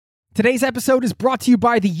Today's episode is brought to you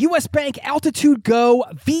by the U.S. Bank Altitude Go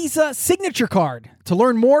Visa Signature Card. To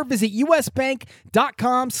learn more, visit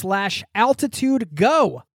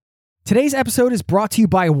usbank.com/altitudego. Today's episode is brought to you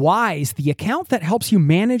by Wise, the account that helps you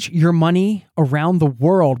manage your money around the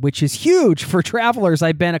world, which is huge for travelers.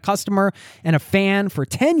 I've been a customer and a fan for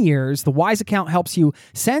 10 years. The Wise account helps you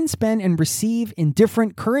send, spend, and receive in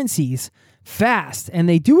different currencies fast, and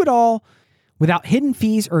they do it all without hidden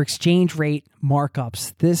fees or exchange rate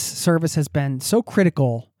markups. This service has been so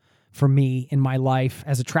critical for me in my life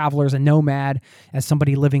as a traveler, as a nomad, as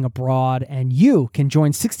somebody living abroad. And you can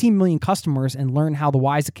join 16 million customers and learn how the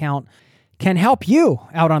Wise account can help you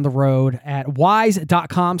out on the road at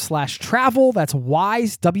wise.com/travel. That's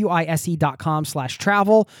wise,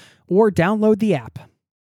 wise.com/travel, or download the app.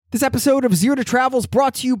 This episode of Zero to Travel is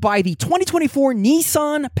brought to you by the 2024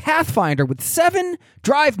 Nissan Pathfinder with 7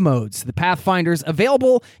 drive modes. The Pathfinder's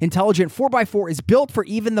available intelligent 4x4 is built for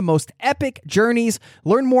even the most epic journeys.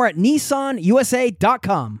 Learn more at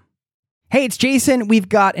nissanusa.com. Hey, it's Jason. We've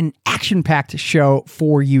got an action-packed show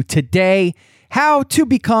for you today. How to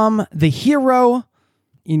become the hero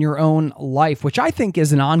in your own life, which I think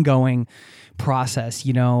is an ongoing process.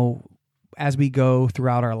 You know, as we go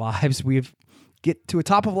throughout our lives, we've get to a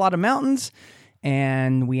top of a lot of mountains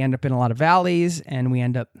and we end up in a lot of valleys, and we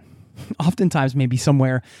end up oftentimes maybe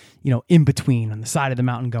somewhere, in between, on the side of the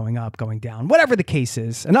mountain, going up, going down, whatever the case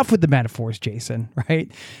is. Enough with the metaphors, Jason,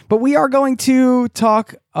 right? But we are going to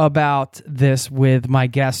talk about this with my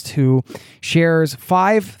guest who shares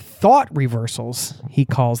 5 thought reversals, he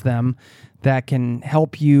calls them, that can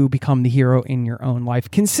help you become the hero in your own life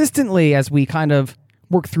consistently as we kind of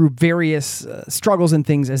work through various struggles and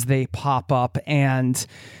things as they pop up. And,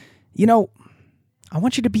 I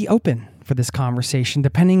want you to be open for this conversation,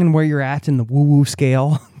 depending on where you're at in the woo-woo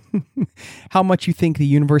scale, how much you think the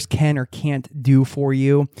universe can or can't do for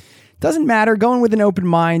you. Doesn't matter. Go in with an open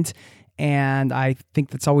mind. And I think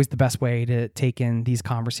that's always the best way to take in these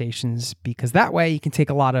conversations, because that way you can take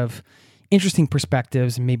a lot of interesting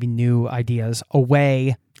perspectives and maybe new ideas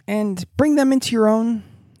away and bring them into your own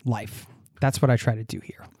life. That's what I try to do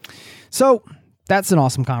here. So that's an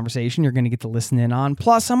awesome conversation you're going to get to listen in on.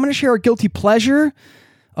 Plus, I'm going to share a guilty pleasure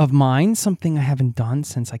of mine, something I haven't done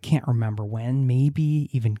since I can't remember when, maybe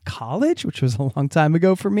even college, which was a long time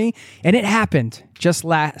ago for me. And it happened just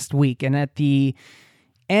last week. And at the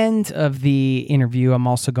end of the interview, I'm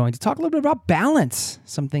also going to talk a little bit about balance,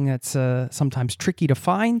 something that's sometimes tricky to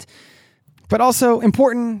find, but also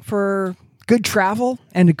important for good travel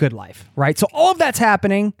and a good life, right? So all of that's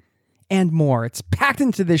happening and more. It's packed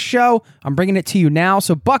into this show. I'm bringing it to you now.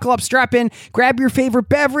 So buckle up, strap in, grab your favorite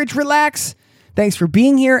beverage, relax. Thanks for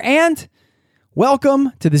being here, and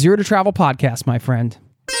welcome to the Zero to Travel podcast, my friend.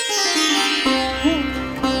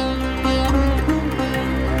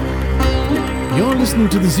 You're listening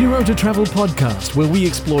to the Zero to Travel podcast, where we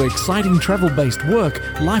explore exciting travel-based work,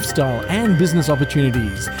 lifestyle, and business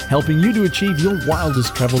opportunities, helping you to achieve your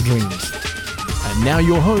wildest travel dreams. And now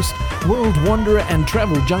your host, world wanderer and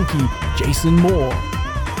travel junkie, Jason Moore.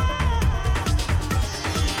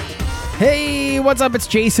 Hey, what's up? It's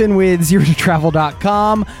Jason with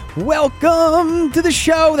ZeroToTravel.com. Welcome to the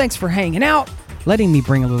show. Thanks for hanging out, letting me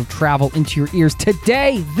bring a little travel into your ears.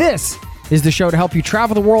 Today, this is the show to help you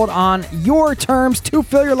travel the world on your terms, to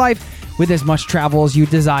fill your life with as much travel as you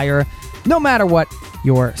desire, no matter what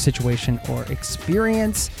your situation or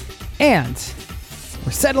experience. And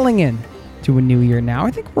we're settling in to a new year now. I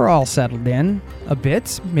think we're all settled in a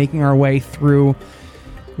bit, making our way through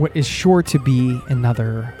what is sure to be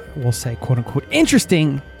another, we'll say, quote unquote,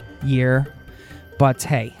 interesting year. But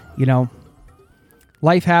hey,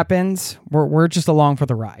 life happens. We're just along for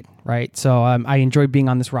the ride, right? So I enjoyed being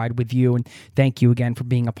on this ride with you, and thank you again for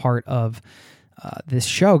being a part of this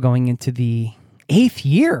show going into the 8th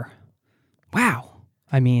year. Wow.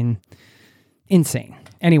 I mean, insane.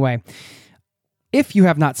 Anyway, if you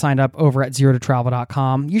have not signed up over at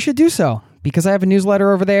ZeroToTravel.com, you should do so, because I have a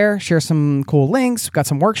newsletter over there, share some cool links. We've got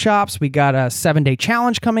some workshops. We got a 7-day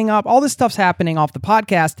challenge coming up. All this stuff's happening off the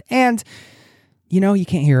podcast, and you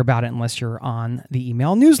can't hear about it unless you're on the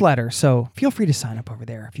email newsletter. So feel free to sign up over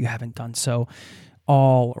there if you haven't done so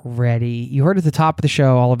already. You heard at the top of the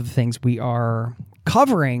show all of the things we are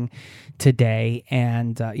covering today.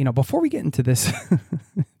 And, before we get into this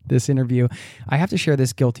this interview, I have to share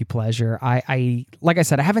this guilty pleasure. I like I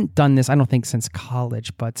said, I haven't done this, I don't think, since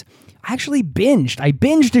college, but I actually binged. I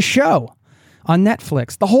binged a show on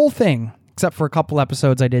Netflix, the whole thing, except for a couple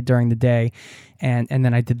episodes I did during the day. And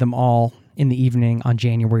then I did them all in the evening on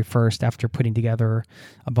January 1st after putting together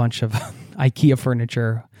a bunch of IKEA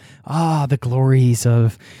furniture. The glories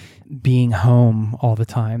of being home all the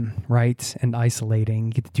time, right? And isolating.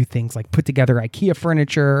 You get to do things like put together IKEA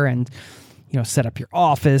furniture and, set up your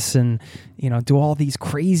office and, do all these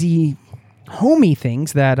crazy homey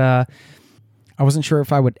things that I wasn't sure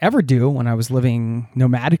if I would ever do when I was living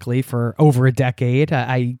nomadically for over a decade.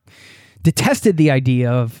 I detested the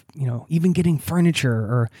idea of, even getting furniture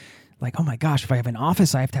or like, oh my gosh, if I have an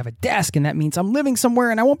office, I have to have a desk and that means I'm living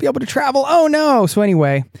somewhere and I won't be able to travel. Oh no. So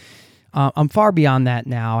anyway, I'm far beyond that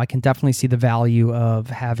now. I can definitely see the value of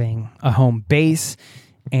having a home base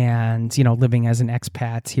and, living as an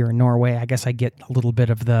expat here in Norway. I guess I get a little bit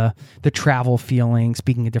of the travel feeling,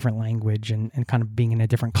 speaking a different language and kind of being in a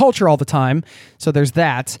different culture all the time. So there's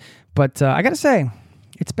that. But I got to say,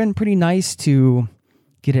 it's been pretty nice to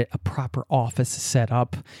get a proper office set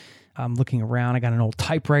up. I'm looking around. I got an old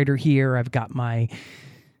typewriter here. I've got my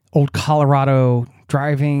old Colorado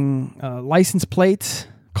driving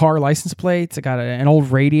car license plates. I got an old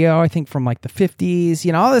radio, I think from like the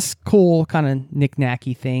 50s, all this cool kind of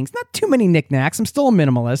knick-knacky things. Not too many knick-knacks. I'm still a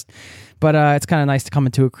minimalist, but it's kind of nice to come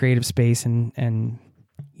into a creative space and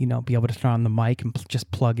be able to turn on the mic and just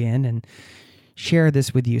plug in and share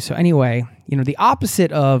this with you. So anyway, the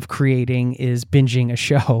opposite of creating is binging a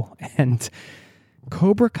show. And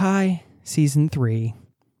Cobra Kai season 3.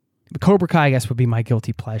 Cobra Kai, I guess, would be my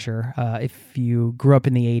guilty pleasure. If you grew up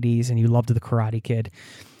in the 80s and you loved The Karate Kid,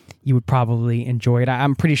 you would probably enjoy it.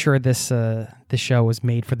 I'm pretty sure this show was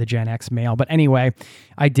made for the Gen X male. But anyway,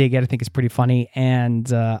 I dig it. I think it's pretty funny.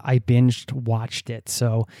 And I watched it.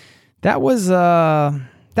 So that was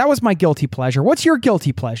my guilty pleasure. What's your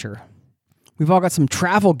guilty pleasure? We've all got some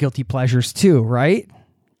travel guilty pleasures too, right?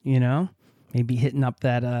 Maybe hitting up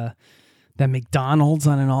that McDonald's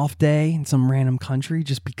on an off day in some random country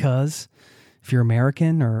just because, if you're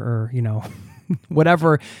American or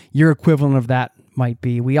whatever your equivalent of that might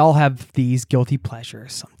be. We all have these guilty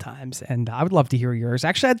pleasures sometimes, and I would love to hear yours.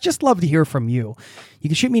 Actually, I'd just love to hear from you. You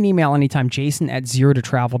can shoot me an email anytime,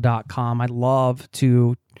 jason@zerototravel.com. I'd love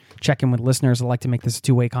to check in with listeners. I'd like to make this a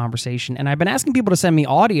two-way conversation, and I've been asking people to send me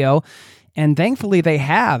audio, and thankfully they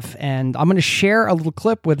have, and I'm going to share a little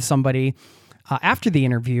clip with somebody after the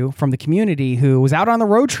interview from the community who was out on the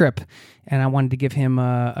road trip, and I wanted to give him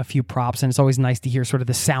a few props. And it's always nice to hear sort of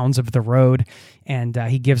the sounds of the road. And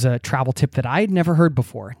he gives a travel tip that I had never heard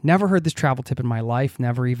before. Never heard this travel tip in my life.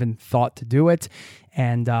 Never even thought to do it.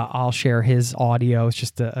 And I'll share his audio. It's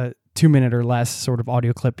just a 2-minute or less sort of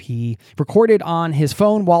audio clip he recorded on his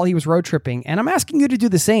phone while he was road tripping. And I'm asking you to do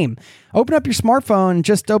the same. Open up your smartphone,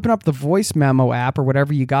 just open up the voice memo app or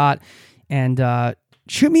whatever you got, and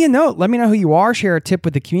shoot me a note. Let me know who you are. Share a tip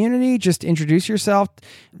with the community. Just introduce yourself.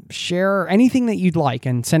 Share anything that you'd like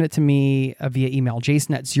and send it to me via email,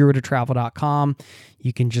 jason@zerototravel.com.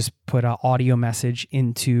 You can just put an audio message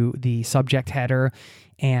into the subject header,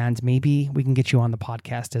 and maybe we can get you on the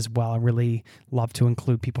podcast as well. I really love to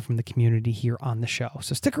include people from the community here on the show.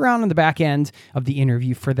 So stick around on the back end of the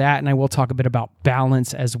interview for that, and I will talk a bit about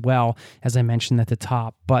balance as well, as I mentioned at the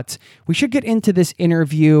top. But we should get into this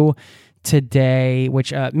interview today,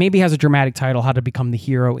 which maybe has a dramatic title, How to Become the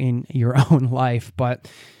Hero in Your Own Life, but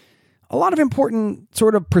a lot of important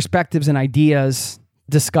sort of perspectives and ideas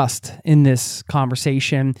discussed in this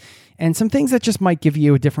conversation, and some things that just might give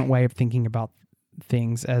you a different way of thinking about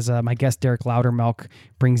things, as my guest Derek Loudermilk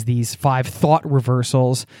brings these 5 thought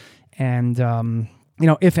reversals. And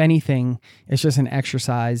if anything, it's just an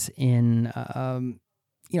exercise in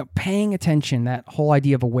paying attention, that whole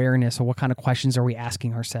idea of awareness, or what kind of questions are we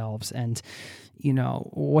asking ourselves, and,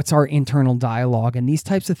 what's our internal dialogue, and these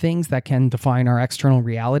types of things that can define our external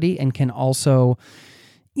reality and can also,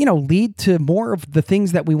 lead to more of the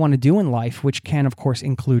things that we want to do in life, which can, of course,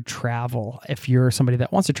 include travel. If you're somebody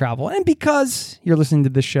that wants to travel, and because you're listening to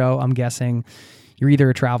this show, I'm guessing you're either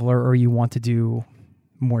a traveler or you want to do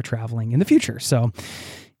more traveling in the future. So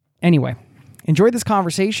anyway, enjoy this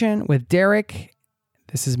conversation with Derek.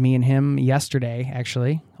 This is me and him yesterday,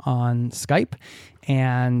 actually, on Skype.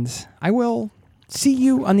 And I will see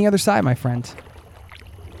you on the other side, my friend.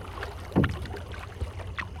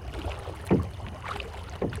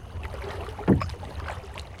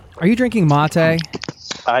 Are you drinking mate?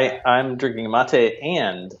 I'm drinking mate,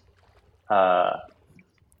 and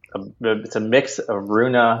it's a mix of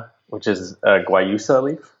runa, which is a guayusa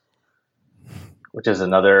leaf, which is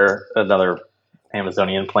another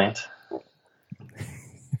Amazonian plant.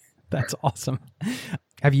 That's awesome.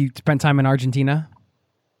 Have you spent time in Argentina?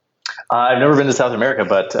 I've never been to South America,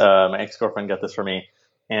 but my ex-girlfriend got this for me.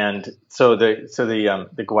 And so the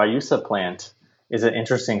guayusa plant is an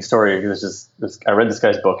interesting story. I read this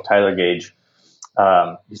guy's book, Tyler Gage.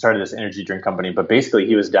 He started this energy drink company, but basically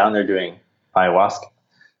he was down there doing ayahuasca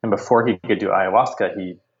And before he could do ayahuasca,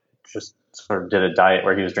 he just sort of did a diet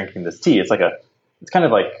where he was drinking this tea. It's kind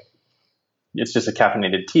of like, it's just a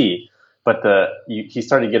caffeinated tea, but he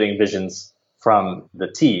started getting visions from the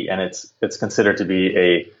tea, and it's considered to be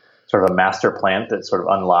a sort of a master plant that sort of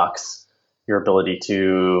unlocks your ability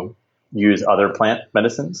to use other plant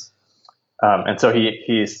medicines. And so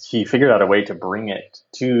he figured out a way to bring it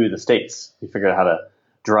to the States. He figured out how to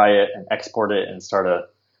dry it and export it and start a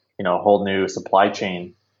whole new supply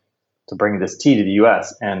chain to bring this tea to the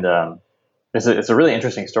U.S. And it's a really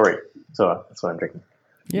interesting story. So that's what I'm drinking.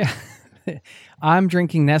 Yeah. I'm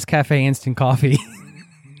drinking Nescafe instant coffee.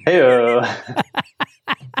 Hey-o.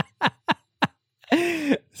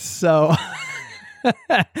 So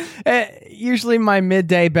usually my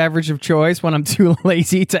midday beverage of choice when I'm too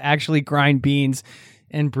lazy to actually grind beans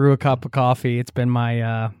and brew a cup of coffee. It's been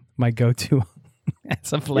my go-to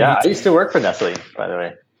as of late. Yeah, I used to work for Nestle, by the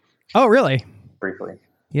way. Oh, really? Briefly.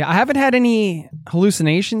 Yeah, I haven't had any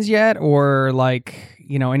hallucinations yet or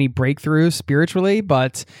any breakthroughs spiritually,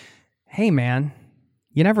 but hey, man,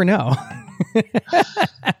 you never know.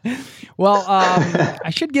 Well,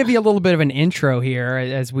 I should give you a little bit of an intro here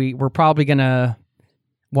as we're probably going to,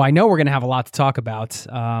 well, I know we're going to have a lot to talk about,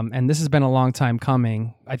 and this has been a long time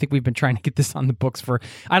coming. I think we've been trying to get this on the books for,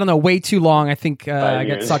 I don't know, way too long. I think I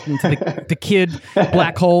got sucked into the kid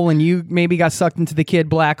black hole, and you maybe got sucked into the kid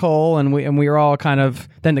black hole, and we were all kind of,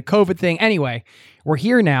 then the COVID thing. Anyway, we're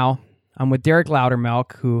here now. I'm with Derek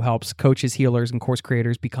Loudermilk, who helps coaches, healers, and course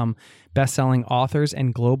creators become best-selling authors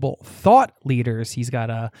and global thought leaders. He's got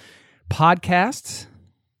a podcast,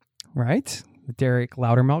 right? The Derek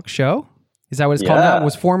Loudermilk Show. Is that what it's called now? It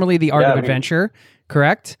was formerly The Art of Adventure,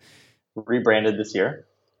 correct? Rebranded this year.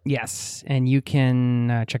 Yes, and you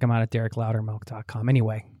can check him out at derekloudermilk.com.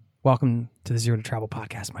 Anyway, welcome to the Zero to Travel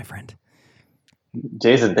podcast, my friend.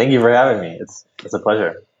 Jason, thank you for having me. It's a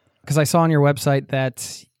pleasure. Because I saw on your website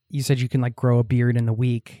that you said you can grow a beard in the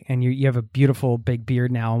week, and you have a beautiful big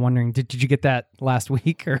beard now. I'm wondering, did you get that last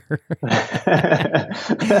week or?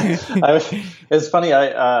 It's funny.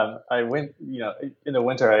 I went, in the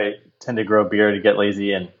winter I tend to grow a beard to get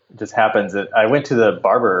lazy, and it just happens that I went to the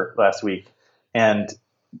barber last week, and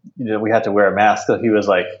we had to wear a mask. So he was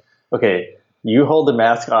like, "Okay, you hold the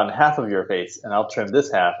mask on half of your face, and I'll trim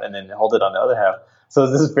this half, and then hold it on the other half."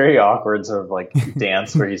 So this is very awkward sort of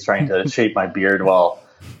dance where he's trying to shape my beard while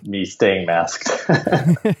me staying masked.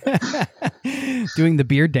 Doing the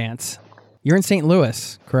beard dance. You're in St.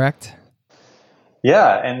 Louis, correct?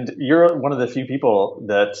 Yeah, and you're one of the few people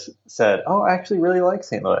that said, "Oh, I actually really like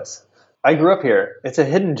St. Louis." I grew up here. It's a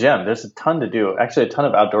hidden gem. There's a ton to do. Actually, a ton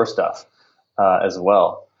of outdoor stuff as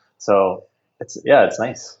well. So it's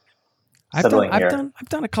nice. I've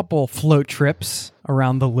done a couple float trips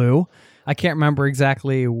around the Lou. I can't remember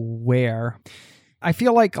exactly where. I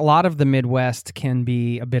feel like a lot of the Midwest can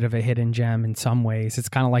be a bit of a hidden gem in some ways. It's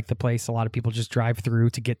kind of like the place a lot of people just drive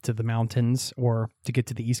through to get to the mountains or to get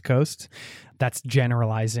to the East Coast. That's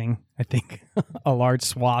generalizing, I think, a large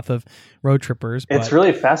swath of road trippers. But it's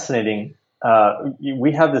really fascinating.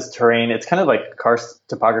 We have this terrain. It's kind of like karst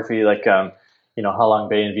topography, like Halong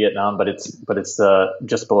Bay in Vietnam, but it's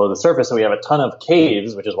just below the surface. So we have a ton of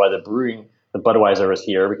caves, which is why the Budweiser was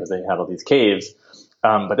here, because they had all these caves.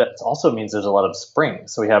 But that also means there's a lot of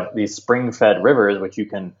springs. So we have these spring-fed rivers, which you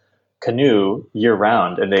can canoe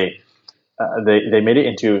year-round, and they made it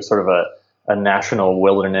into sort of a national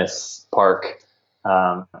wilderness park.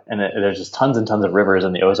 And there's just tons and tons of rivers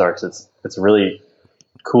in the Ozarks. It's really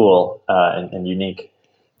cool and unique.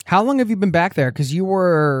 How long have you been back there? Because you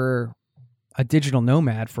were a digital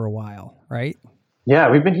nomad for a while, right? Yeah,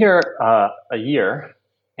 we've been here a year,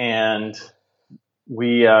 and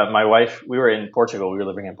my wife, we were in Portugal. We were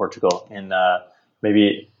living in Portugal, and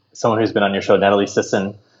maybe someone who's been on your show, Natalie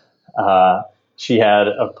Sisson, she had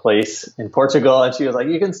a place in Portugal, and she was like,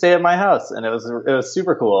 "You can stay at my house," and it was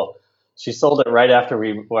super cool. She sold it right after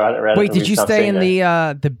we. Wait, did you stay in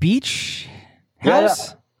the beach house?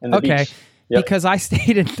 Yeah, in the beach. Yep. Because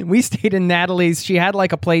we stayed in Natalie's. She had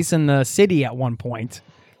a place in the city at one point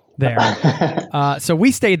there, so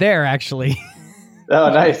we stayed there actually. Oh,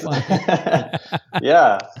 nice.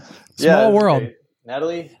 Yeah. Small world. Great.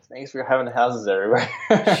 Natalie, thanks for having the houses everywhere.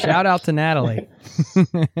 Shout out to Natalie.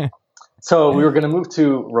 So we were going to move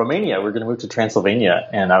to Romania. We were going to move to Transylvania,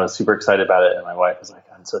 and I was super excited about it. And my wife was like,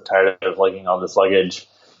 "I'm so tired of lugging all this luggage,"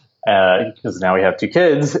 because now we have 2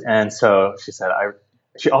 kids. And so she said,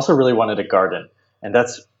 she also really wanted a garden. And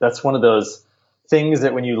that's one of those things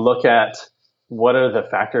that when you look at what are the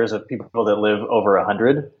factors of people that live over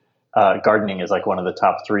 100, gardening is one of the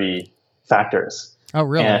top 3 factors. Oh,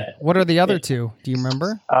 really? And what are the other two? Do you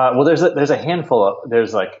remember? Well, there's a handful of,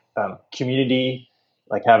 there's like community,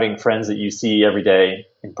 like having friends that you see every day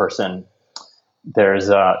in person. There's,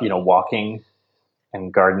 walking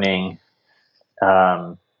and gardening.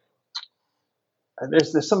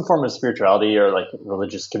 There's some form of spirituality or like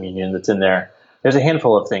religious communion that's in there. There's a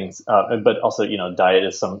handful of things, but also, diet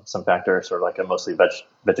is some factor, sort of like a mostly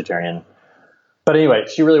vegetarian. But anyway,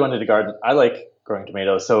 she really wanted to garden. I like growing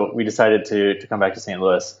tomatoes. So we decided to come back to St.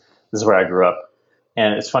 Louis. This is where I grew up.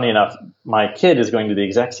 And it's funny enough, my kid is going to the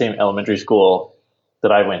exact same elementary school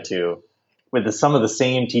that I went to with some of the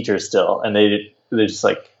same teachers still. And they just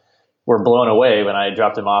like were blown away when I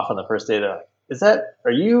dropped him off on the first day. They're like,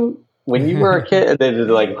 are you when you were a kid? And they're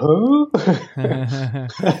like, who?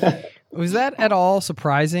 Was that at all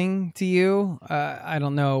surprising to you? I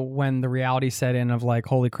don't know when the reality set in of like,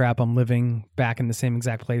 holy crap, I'm living back in the same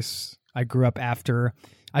exact place I grew up after.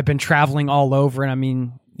 I've been traveling all over. And I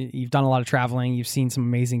mean, you've done a lot of traveling. You've seen some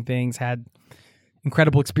amazing things, had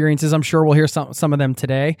incredible experiences. I'm sure we'll hear some of them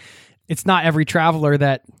today. It's not every traveler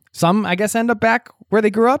that some, I guess, end up back where they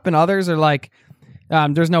grew up, and others are like,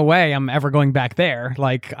 there's no way I'm ever going back there.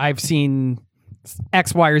 Like I've seen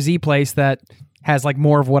X, Y, or Z place that has like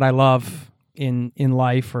more of what I love in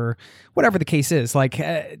life or whatever the case is. Like,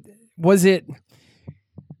 how was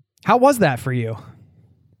that for you?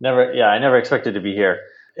 I never expected to be here.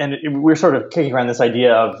 And we're sort of kicking around this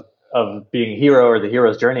idea of being a hero or the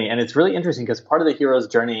hero's journey. And it's really interesting because part of the hero's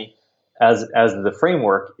journey as the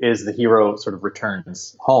framework is the hero sort of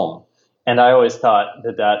returns home. And I always thought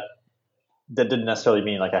that didn't necessarily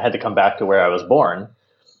mean like I had to come back to where I was born.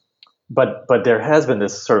 But there has been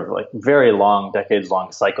this sort of like very long,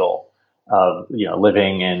 decades-long cycle of,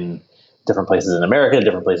 living in different places in America,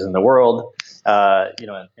 different places in the world.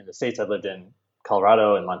 In the States, I've lived in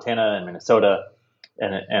Colorado and Montana and Minnesota,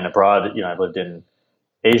 and abroad, I've lived in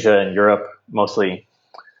Asia and Europe mostly.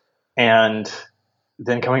 And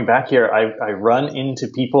then coming back here, I run into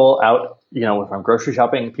people out, if I'm grocery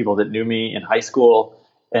shopping, people that knew me in high school.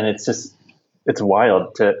 And it's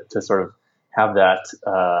wild to sort of have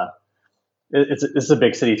that. It's a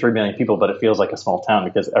big city, 3 million people, but it feels like a small town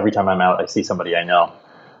because every time I'm out, I see somebody I know,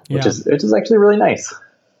 which is actually really nice.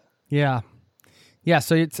 Yeah. Yeah.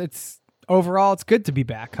 So it's overall, it's good to be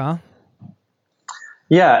back, huh?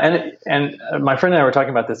 Yeah. And my friend and I were talking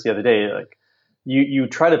about this the other day. Like you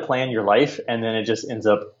try to plan your life and then it just ends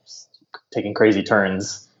up taking crazy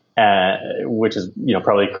turns, which is,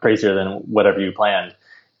 probably crazier than whatever you planned.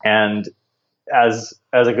 And as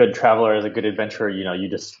a good traveler, as a good adventurer, you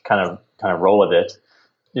just kind of roll with it.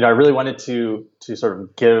 I really wanted to sort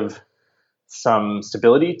of give some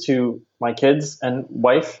stability to my kids and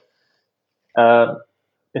wife,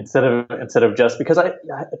 instead of just because I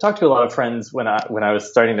talked to a lot of friends when I was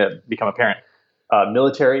starting to become a parent,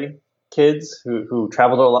 military kids who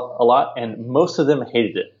traveled a lot, and most of them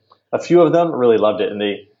hated it. A few of them really loved it, and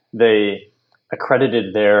they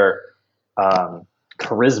accredited their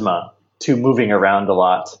charisma to moving around a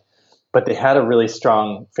lot, but they had a really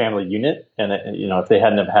strong family unit. And if they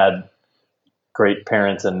hadn't have had great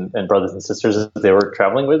parents and brothers and sisters that they were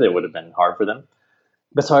traveling with, it would have been hard for them.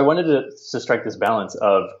 But so I wanted to strike this balance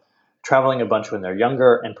of traveling a bunch when they're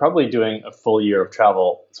younger and probably doing a full year of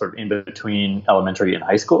travel sort of in between elementary and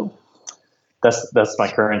high school. That's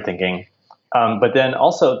my current thinking. But then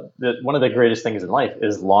also one of the greatest things in life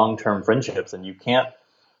is long-term friendships, and you can't,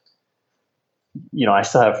 I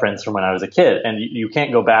still have friends from when I was a kid, and you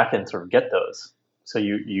can't go back and sort of get those. So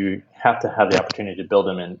you have to have the opportunity to build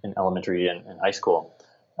them in elementary and high school,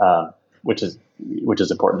 which is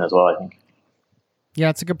important as well, I think. Yeah,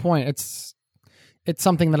 it's a good point. It's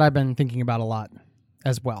something that I've been thinking about a lot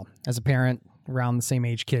as well as a parent around the same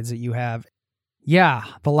age kids that you have. Yeah,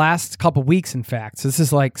 the last couple weeks, in fact. So this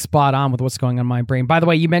is like spot on with what's going on in my brain. By the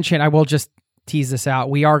way, you mentioned, I will just tease this out,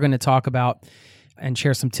 we are going to talk about and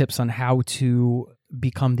share some tips on how to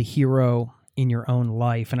become the hero in your own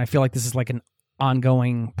life. And I feel like this is like an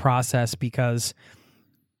ongoing process because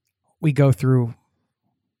we go through,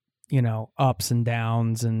 ups and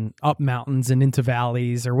downs and up mountains and into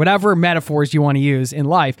valleys or whatever metaphors you want to use in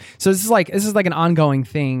life. So this is like an ongoing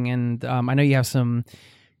thing. And I know you have some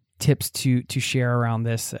tips to share around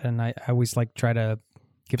this. And I always try to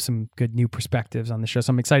give some good new perspectives on the show.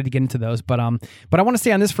 So I'm excited to get into those. But I want to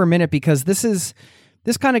stay on this for a minute because this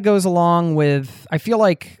kind of goes along with, I feel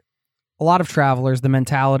like a lot of travelers, the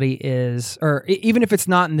mentality is, or even if it's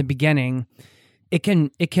not in the beginning, it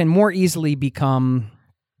can more easily become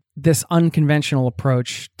this unconventional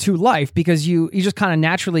approach to life because you just kind of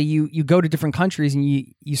naturally, you go to different countries and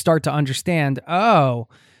you start to understand,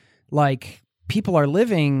 people are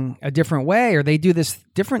living a different way, or they do this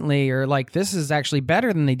differently, or like this is actually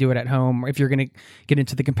better than they do it at home, if you're going to get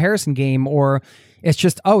into the comparison game, or it's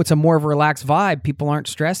just, it's a more of a relaxed vibe. People aren't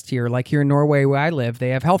stressed here. Like here in Norway where I live,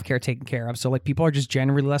 they have healthcare taken care of. So like people are just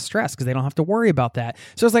generally less stressed because they don't have to worry about that.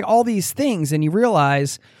 So it's like all these things, and you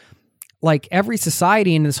realize like every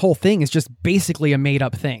society in this whole thing is just basically a made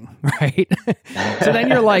up thing, right? So then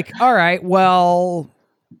you're like, all right, well,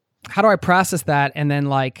 how do I process that and then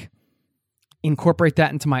like incorporate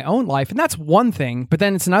that into my own life? And that's one thing. But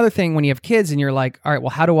then it's another thing when you have kids and you're like, all right,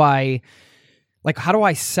 well, how do I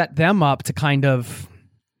set them up to kind of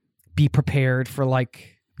be prepared for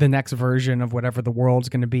like the next version of whatever the world's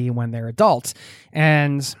going to be when they're adults?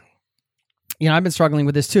 And I've been struggling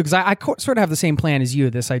with this too, because I sort of have the same plan as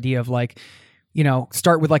you, this idea of like,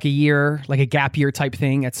 start with like a year, like a gap year type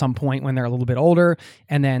thing at some point when they're a little bit older.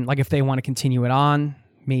 And then like if they want to continue it on,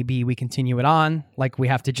 maybe we continue it on. Like we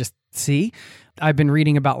have to just see. I've been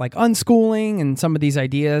reading about like unschooling and some of these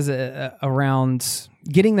ideas around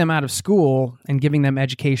getting them out of school and giving them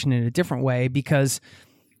education in a different way, because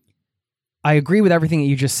I agree with everything that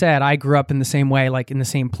you just said. I grew up in the same way, like in the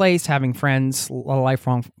same place, having friends, a lot of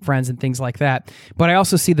lifelong friends and things like that. But I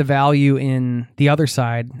also see the value in the other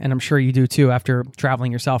side, and I'm sure you do too after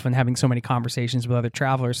traveling yourself and having so many conversations with other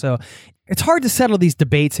travelers. So it's hard to settle these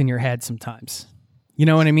debates in your head sometimes. You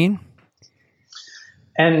know what I mean?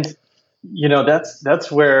 And,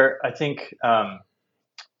 that's where I think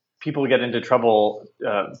people get into trouble,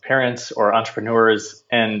 parents or entrepreneurs,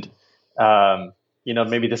 and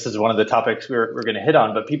maybe this is one of the topics we're going to hit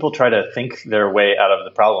on, but people try to think their way out of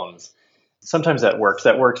the problems. Sometimes that works.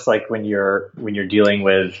 That works like when you're dealing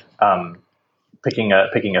with picking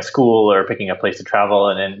a school or picking a place to travel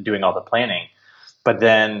and then doing all the planning. But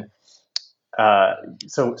then,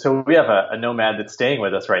 so we have a nomad that's staying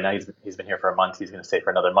with us right now. He's been here for a month. He's going to stay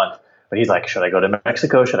for another month. But he's like, should I go to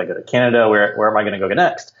Mexico? Should I go to Canada? Where am I going to go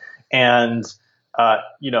next? And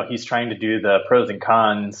he's trying to do the pros and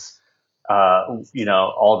cons.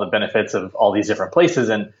 All the benefits of all these different places,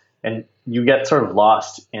 and you get sort of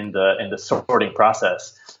lost in the sorting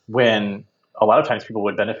process, when a lot of times people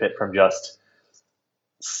would benefit from just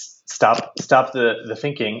stop the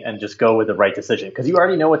thinking and just go with the right decision, because you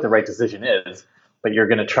already know what the right decision is, but you're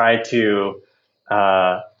going to try to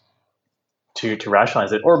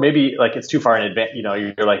rationalize it, or maybe like it's too far in advance.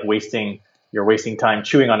 You're like wasting time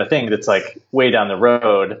chewing on a thing that's like way down the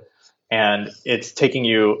road, and it's taking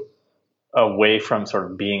you away from sort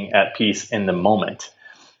of being at peace in the moment.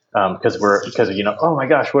 Because oh my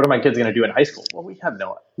gosh, what are my kids going to do in high school? Well, we have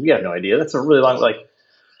no idea. That's a really long, like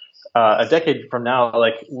a decade from now,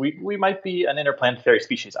 like we might be an interplanetary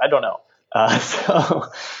species. I don't know. I'm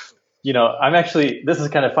actually, this is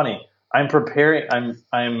kind of funny. I'm parenting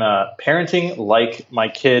like my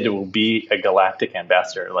kid will be a galactic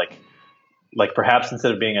ambassador. Like perhaps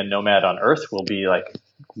instead of being a nomad on Earth, we'll be like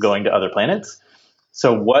going to other planets.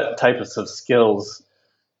 So what types of skills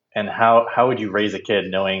and how would you raise a kid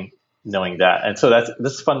knowing that? And so this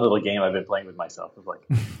is a fun little game I've been playing with myself of like,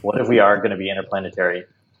 what if we are going to be interplanetary?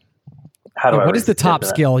 What is the top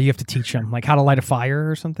skill you have to teach them? Like how to light a fire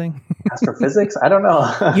or something? Astrophysics? I don't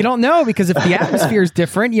know. You don't know, because if the atmosphere is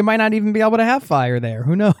different, you might not even be able to have fire there.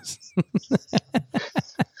 Who knows?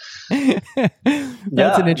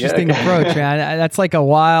 That's an interesting approach, man. That's like a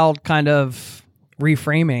wild kind of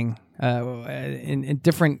reframing. In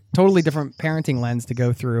totally different parenting lens to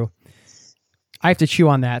go through. I have to chew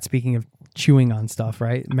on that. Speaking of chewing on stuff,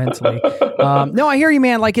 right? Mentally. No, I hear you,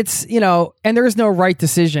 man. Like it's, and there is no right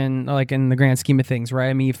decision, like in the grand scheme of things, right?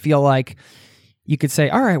 I mean, you feel like you could say,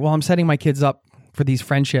 all right, well, I'm setting my kids up for these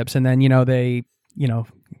friendships. And then, they,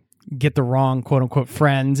 get the wrong quote unquote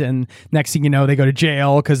friends. And next thing you know, they go to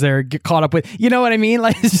jail because they're get caught up with, you know what I mean?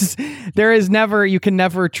 Like it's just, you can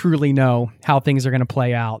never truly know how things are going to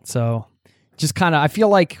play out. So just kind of, I feel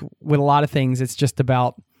like with a lot of things, it's just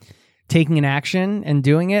about taking an action and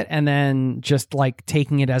doing it. And then just like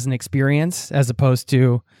taking it as an experience, as opposed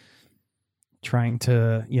to trying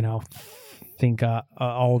to, think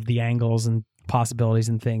all of the angles and possibilities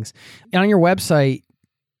and things. And on your website,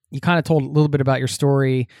 you kind of told a little bit about your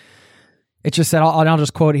story. It just said, I'll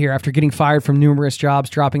just quote it here. After getting fired from numerous jobs,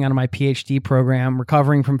 dropping out of my PhD program,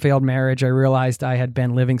 recovering from failed marriage, I realized I had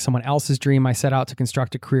been living someone else's dream. I set out to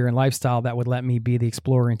construct a career and lifestyle that would let me be the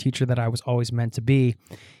explorer and teacher that I was always meant to be.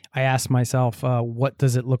 I asked myself, what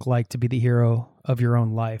does it look like to be the hero of your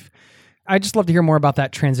own life? I'd just love to hear more about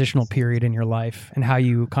that transitional period in your life and how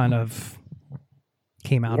you kind of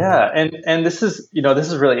came out of it. And this is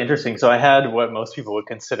really interesting. So I had what most people would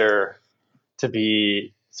consider to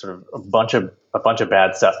be sort of a bunch of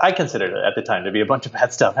bad stuff. I considered it at the time to be a bunch of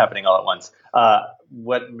bad stuff happening all at once.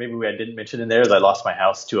 What maybe I didn't mention in there is I lost my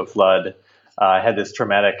house to a flood. I had this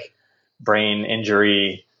traumatic brain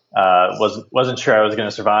injury. Wasn't sure I was going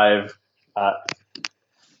to survive. It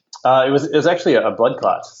was actually a blood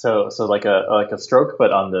clot. So like a stroke,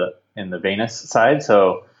 but in the venous side.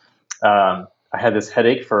 So I had this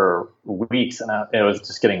headache for weeks, and it was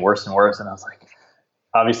just getting worse and worse. And I was like,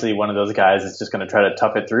 obviously, one of those guys is just going to try to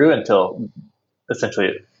tough it through until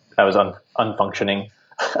essentially I was unfunctioning.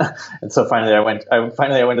 And so finally, I went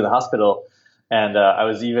to the hospital, and I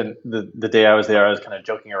was even the day I was there, I was kind of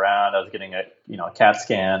joking around. I was getting a CAT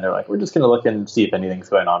scan. They're like, we're just going to look and see if anything's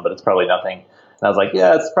going on, but it's probably nothing. And I was like,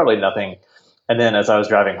 yeah, it's probably nothing. And then as I was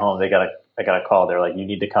driving home, I got a call. They're like, you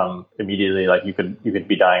need to come immediately. Like you could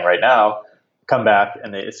be dying right now. Come back.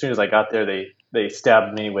 And as soon as I got there, they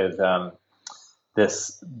stabbed me with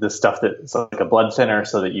this stuff that's like a blood thinner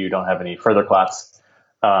so that you don't have any further clots.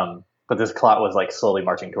 But this clot was like slowly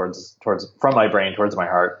marching towards from my brain towards my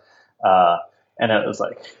heart. And it was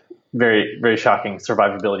like very, very shocking.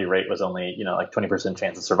 Survivability rate was only, like 20%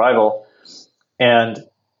 chance of survival. And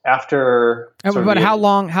after, but how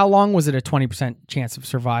long was it a 20% chance of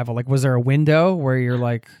survival? Like, was there a window where you're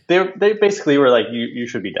like, they basically were like, you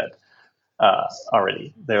should be dead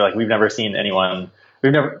already. They're like, we've never seen anyone.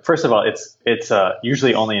 First of all, it's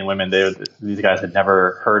usually only in women. These guys had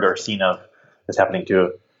never heard or seen of this happening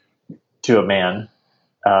to a man.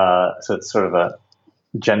 So it's sort of a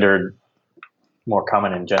gendered, more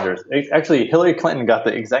common in genders. Actually, Hillary Clinton got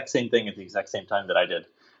the exact same thing at the exact same time that I did.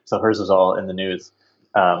 So hers was all in the news.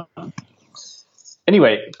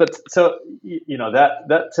 Anyway, but so,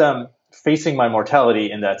 that facing my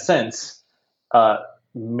mortality in that sense,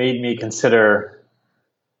 made me consider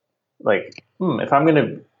like, if I'm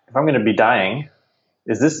going to be dying,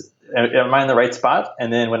 am I in the right spot?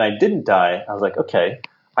 And then when I didn't die, I was like, okay,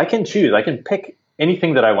 I can choose. I can pick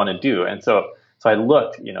anything that I want to do. And so I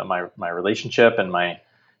looked, my relationship and my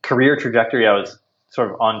career trajectory, I was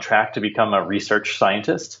sort of on track to become a research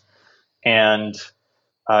scientist. And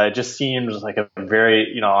it just seemed like a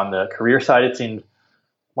very, on the career side, it seemed,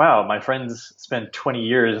 wow, my friends spent 20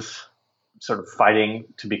 years sort of fighting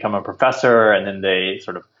to become a professor, and then they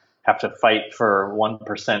sort of have to fight for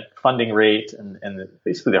 1% funding rate, and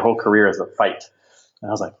basically their whole career is a fight. And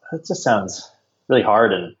I was like, that just sounds really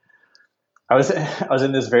hard. And I was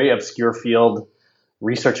in this very obscure field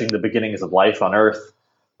researching the beginnings of life on Earth.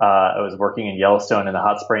 I was working in Yellowstone in the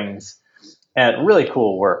hot springs, and really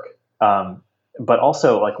cool work. But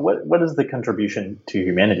also, like, what is the contribution to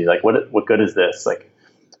humanity? Like, what good is this? Like,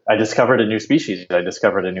 I discovered a new species. I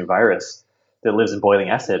discovered a new virus that lives in boiling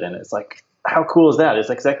acid, and it's like, how cool is that?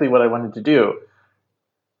 It's exactly what I wanted to do.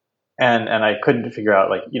 And I couldn't figure out,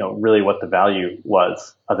 like, really what the value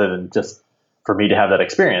was, other than just for me to have that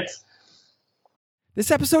experience.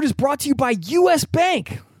 This episode is brought to you by U.S.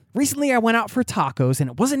 Bank. Recently, I went out for tacos, and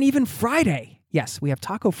it wasn't even Friday. Yes, we have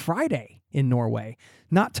Taco Friday in Norway,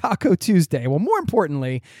 not Taco Tuesday. Well, more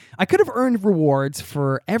importantly, I could have earned rewards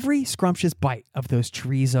for every scrumptious bite of those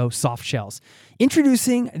chorizo soft shells.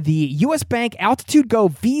 Introducing the U.S. Bank Altitude Go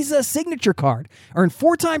Visa Signature Card. Earn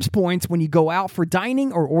 4 times points when you go out for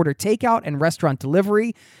dining or order takeout and restaurant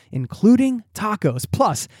delivery, including tacos.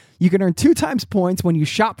 Plus, you can earn 2 times points when you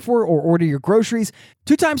shop for or order your groceries,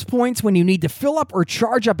 2 times points when you need to fill up or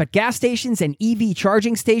charge up at gas stations and EV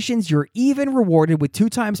charging stations. You're even rewarded with 2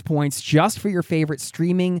 times points just for your favorite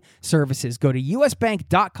streaming services. Go to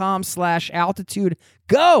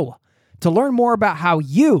usbank.com/altitude-go to learn more about how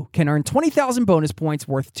you can earn 20,000 bonus points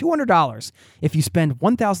worth $200 if you spend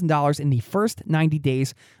 $1,000 in the first 90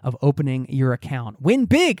 days of opening your account. Win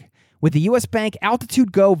big with the U.S. Bank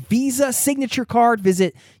Altitude Go Visa Signature Card.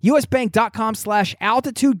 Visit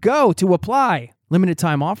usbank.com/altitude-go to apply. Limited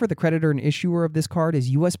time offer. The creditor and issuer of this card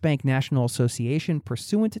is U.S. Bank National Association,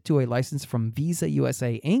 pursuant to a license from Visa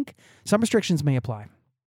USA, Inc. Some restrictions may apply.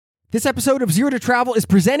 This episode of Zero to Travel is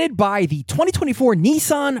presented by the 2024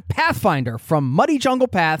 Nissan Pathfinder. From muddy jungle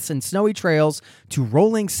paths and snowy trails to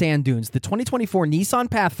rolling sand dunes, the 2024 Nissan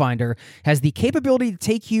Pathfinder has the capability to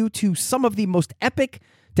take you to some of the most epic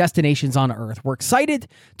destinations on Earth. We're excited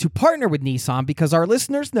to partner with Nissan because our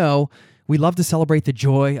listeners know we love to celebrate the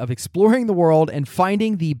joy of exploring the world and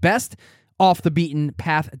finding the best off the beaten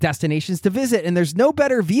path destinations to visit. And there's no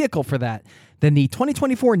better vehicle for that than the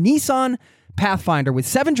 2024 Nissan Pathfinder. With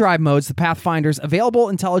 7 drive modes, the Pathfinder's available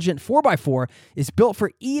intelligent 4x4 is built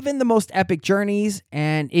for even the most epic journeys,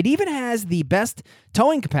 and it even has the best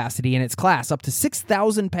towing capacity in its class, up to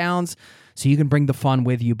 6,000 pounds. so you can bring the fun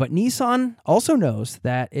with you. But Nissan also knows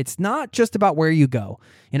that it's not just about where you go.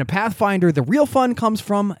 In a Pathfinder, the real fun comes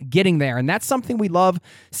from getting there, and that's something we love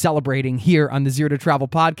celebrating here on the Zero to Travel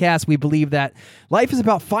podcast. We believe that life is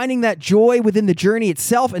about finding that joy within the journey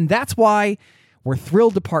itself, and that's why we're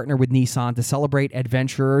thrilled to partner with Nissan to celebrate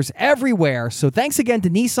adventurers everywhere. So thanks again to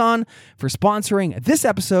Nissan for sponsoring this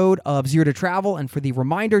episode of Zero to Travel and for the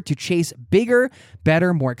reminder to chase bigger,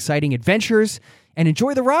 better, more exciting adventures and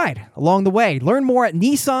enjoy the ride along the way. Learn more at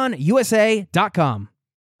nissanusa.com.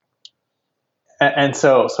 And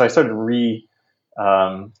so I started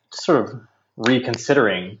sort of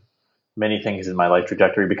reconsidering many things in my life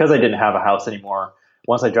trajectory because I didn't have a house anymore.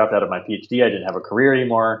 Once I dropped out of my PhD, I didn't have a career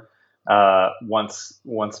anymore. Once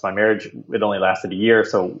my marriage, it only lasted a year.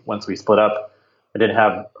 So once we split up, I didn't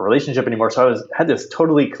have a relationship anymore. So had this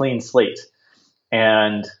totally clean slate.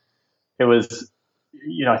 And it was,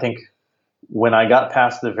 I think when I got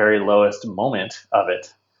past the very lowest moment of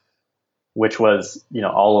it, which was,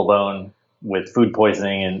 all alone with food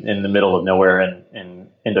poisoning in the middle of nowhere in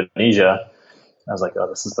Indonesia, I was like, oh,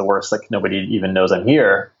 this is the worst. Like nobody even knows I'm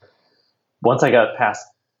here. Once I got past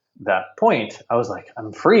that point, I was like,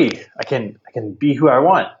 I'm free. I can be who I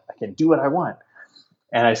want. I can do what I want.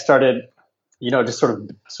 And I started, just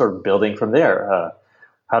sort of building from there.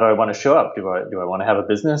 How do I want to show up? Do I want to have a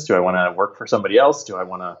business? Do I want to work for somebody else?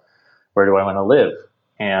 Where do I want to live?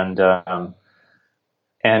 And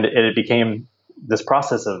it became this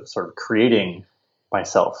process of sort of creating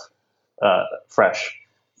myself fresh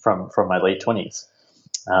from my late 20s,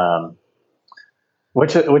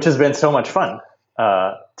 which has been so much fun.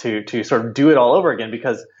 To sort of do it all over again,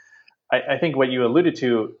 because I think what you alluded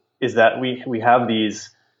to is that we have these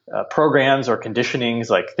programs or conditionings,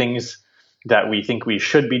 like things that we think we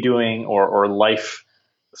should be doing, or life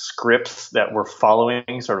scripts that we're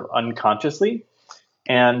following sort of unconsciously,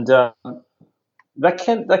 and that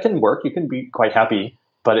can work. You can be quite happy,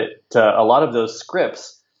 but a lot of those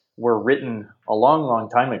scripts were written a long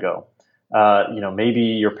time ago. Maybe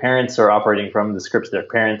your parents are operating from the scripts their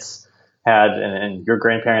parents had and your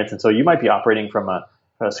grandparents. And so you might be operating from a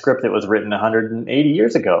script that was written 180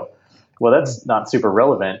 years ago. Well, that's not super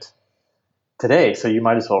relevant today. So you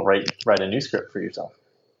might as well write a new script for yourself.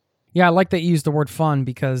 Yeah, I like that you used the word fun,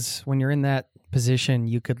 because when you're in that position,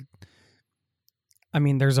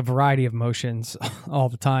 there's a variety of emotions all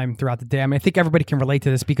the time throughout the day. I think everybody can relate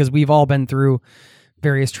to this because we've all been through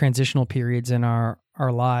various transitional periods in our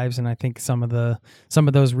lives, and I think some of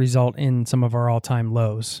those result in some of our all-time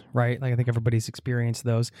lows, right? Like I think everybody's experienced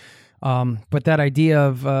those. But that idea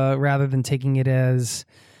of rather than taking it as,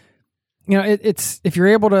 it's if you're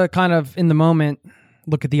able to kind of in the moment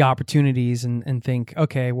look at the opportunities and think,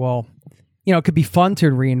 okay, well, it could be fun to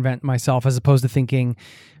reinvent myself, as opposed to thinking,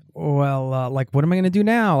 well, like what am I going to do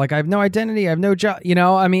now? Like I have no identity, I have no job.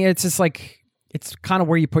 It's just like it's kind of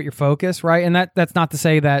where you put your focus, right? And that's not to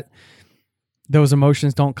say that those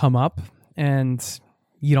emotions don't come up and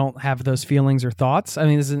you don't have those feelings or thoughts.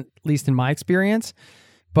 This is at least in my experience.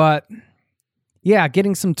 But yeah,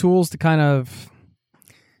 getting some tools to kind of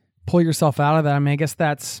pull yourself out of that. I guess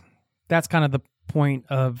that's kind of the point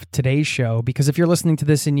of today's show, because if you're listening to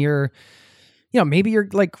this and you're, maybe you're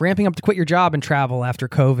like ramping up to quit your job and travel after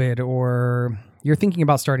COVID, or you're thinking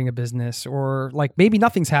about starting a business, or like maybe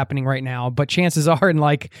nothing's happening right now, but chances are in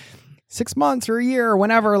like 6 months or a year or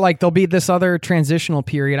whenever, like there'll be this other transitional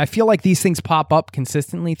period. I feel like these things pop up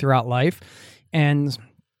consistently throughout life, and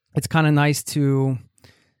it's kind of nice to,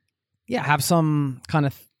 have some kind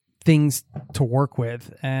of things to work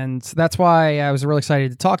with. And that's why I was really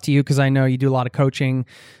excited to talk to you, because I know you do a lot of coaching,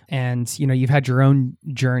 and, you've had your own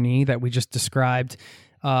journey that we just described,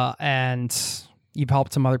 and you've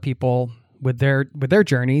helped some other people with their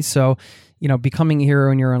journeys. So, becoming a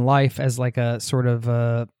hero in your own life as like a sort of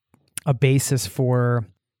a basis for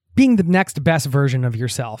being the next best version of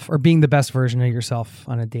yourself, or being the best version of yourself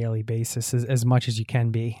on a daily basis as much as you can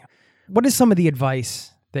be. What is some of the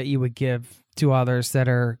advice that you would give to others that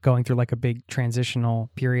are going through like a big transitional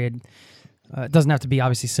period? It doesn't have to be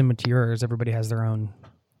obviously similar to yours. Everybody has their own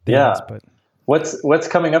things. Yeah. But what's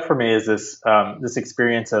coming up for me is this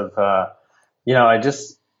experience of,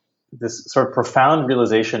 this sort of profound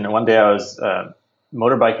realization. And one day I was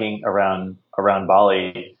motorbiking around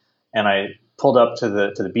Bali, and I pulled up to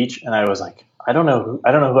the beach, and I was like, I don't know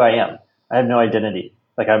who I am. I have no identity.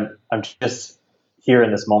 Like I'm just here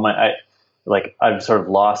in this moment. I've sort of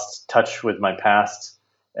lost touch with my past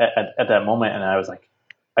at that moment, and I was like,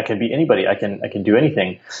 I can be anybody. I can do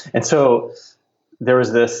anything. And so there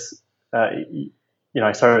was this.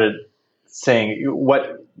 I started saying,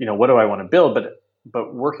 what do I want to build,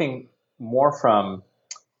 but working more from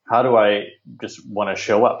how do I just want to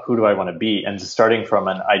show up? Who do I want to be? And just starting from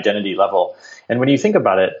an identity level. And when you think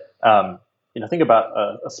about it, think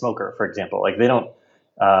about a smoker, for example. Like you don't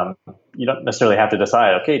necessarily have to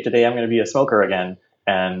decide, okay, today I'm going to be a smoker again.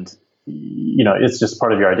 And, it's just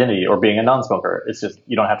part of your identity. Or being a non-smoker. It's just,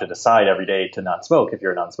 you don't have to decide every day to not smoke if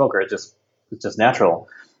you're a non-smoker. It's just natural.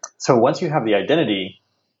 So once you have the identity,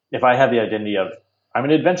 if I have the identity of I'm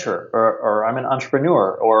an adventurer or I'm an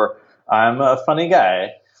entrepreneur or I'm a funny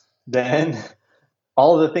guy, then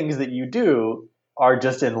all of the things that you do are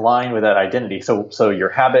just in line with that identity. So your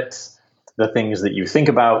habits, the things that you think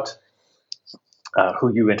about,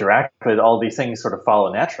 who you interact with, all these things sort of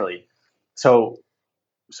follow naturally. So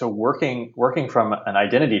working from an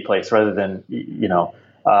identity place rather than,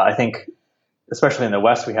 I think, especially in the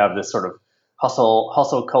West, we have this sort of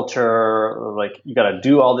hustle culture. Like you got to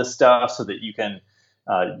do all this stuff so that you can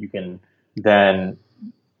then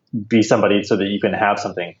be somebody so that you can have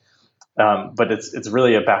something. But it's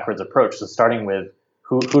really a backwards approach. So starting with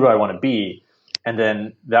who do I want to be, and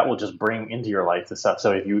then that will just bring into your life the stuff.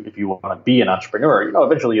 So if you want to be an entrepreneur,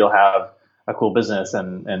 eventually you'll have a cool business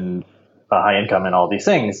and a high income and all these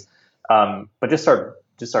things. But just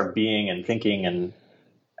start being and thinking and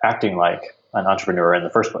acting like an entrepreneur in the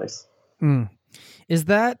first place. Is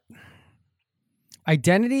that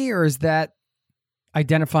identity, or is that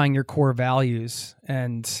identifying your core values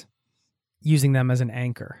and using them as an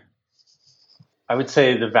anchor? I would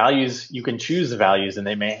say the values, you can choose the values and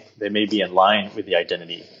they may be in line with the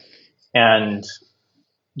identity. And,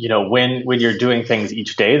 when you're doing things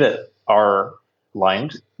each day that are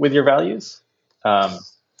aligned with your values, then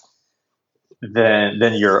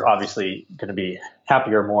you're obviously going to be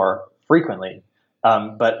happier more frequently.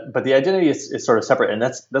 But the identity is sort of separate, and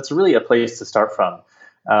that's really a place to start from.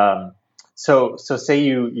 So say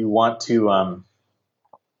you want to, I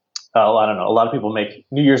don't know, a lot of people make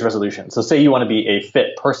New Year's resolutions. So say you want to be a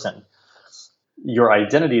fit person. Your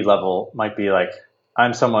identity level might be like,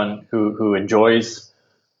 I'm someone who enjoys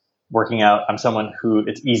working out. I'm someone who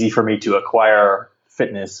it's easy for me to acquire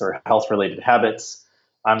fitness or health related habits.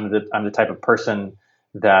 I'm the type of person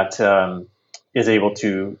that is able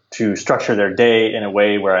to structure their day in a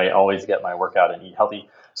way where I always get my workout and eat healthy.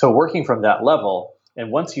 So working from that level, and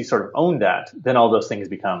once you sort of own that, then all those things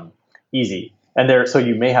become easy. And so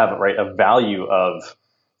you may have a value of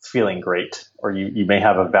feeling great, or you may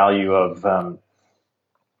have a value of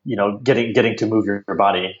getting to move your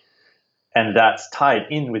body, and that's tied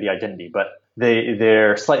in with the identity, but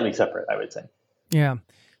they're slightly separate, I would say. Yeah.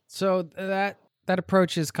 So that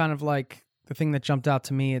approach is kind of like the thing that jumped out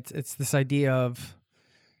to me. It's this idea of,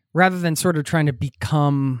 rather than sort of trying to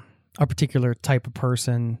become a particular type of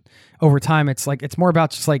person over time, it's more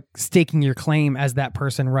about just like staking your claim as that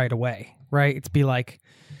person right away, right? It's be like,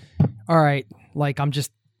 all right, like I'm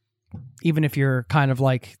just, even if you're kind of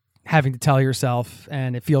like having to tell yourself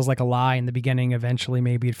and it feels like a lie in the beginning, eventually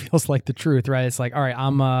maybe it feels like the truth, right? It's like, all right,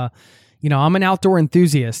 I'm an outdoor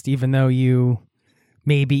enthusiast, even though you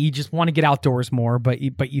just want to get outdoors more, but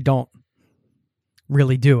you don't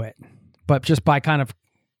really do it. But just by kind of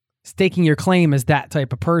staking your claim as that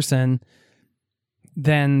type of person,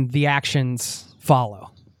 then the actions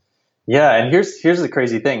follow. Yeah, and here's the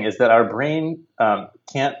crazy thing is that our brain can't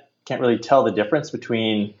really tell the difference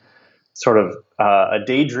between sort of a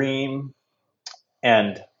daydream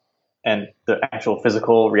and the actual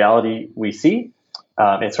physical reality we see.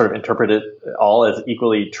 It's sort of interpreted all as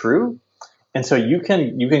equally true. And so you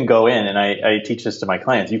can go in, and I teach this to my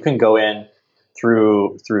clients. You can go in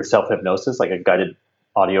through self-hypnosis, like a guided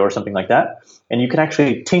audio or something like that, and you can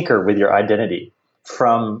actually tinker with your identity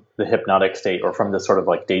from the hypnotic state or from the sort of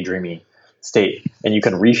like daydreamy state, and you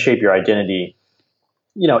can reshape your identity,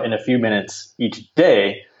 in a few minutes each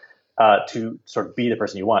day to sort of be the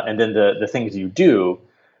person you want. And then the things you do,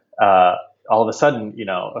 all of a sudden,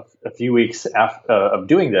 a few weeks of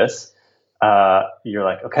doing this, you're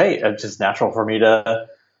like, okay, it's just natural for me to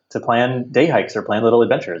plan day hikes or plan little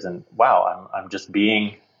adventures. And wow, I'm just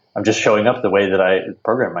showing up the way that I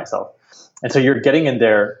program myself. And so you're getting in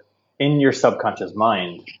there in your subconscious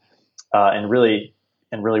mind, and really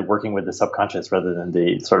working with the subconscious rather than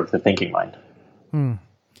the sort of the thinking mind.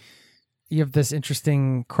 You have this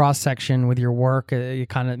interesting cross section with your work. It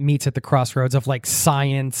kind of meets at the crossroads of like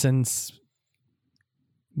science and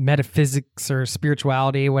metaphysics or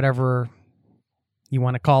spirituality, whatever you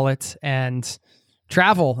want to call it, and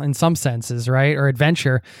travel in some senses, right? Or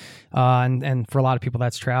adventure. And for a lot of people,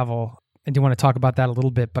 that's travel. I do want to talk about that a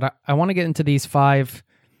little bit, but I want to get into these 5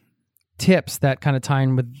 tips that kind of tie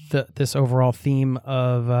in with this overall theme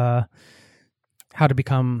of how to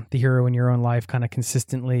become the hero in your own life kind of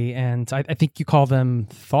consistently. And I think you call them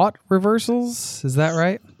thought reversals. Is that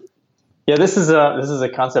right? Yeah, this is a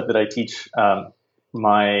concept that I teach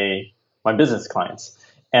my business clients.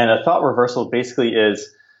 And a thought reversal basically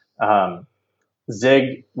is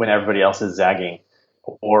zig when everybody else is zagging,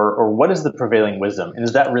 or what is the prevailing wisdom, and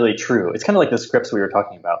is that really true? It's kind of like the scripts we were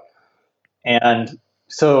talking about. And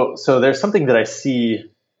so there's something that I see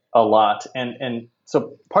a lot, and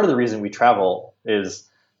so part of the reason we travel is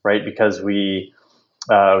right because we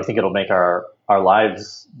think it'll make our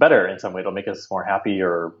lives better in some way. It'll make us more happy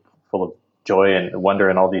or full of joy and wonder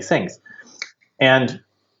and all these things. And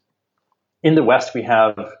in the West, we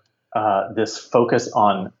have this focus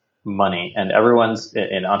on money, and everyone's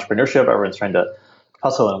in entrepreneurship. Everyone's trying to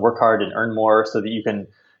hustle and work hard and earn more so that you can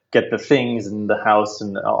get the things and the house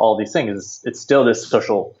and all these things. It's still this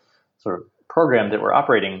social sort of program that we're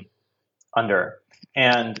operating under.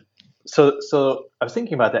 And so I was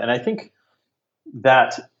thinking about that, and I think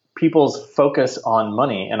that people's focus on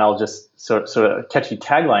money, and I'll just sort of a catchy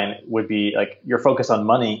tagline would be like, your focus on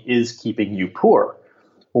money is keeping you poor.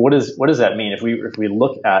 Well, what does that mean? If we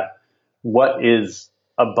look at what is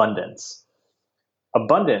abundance?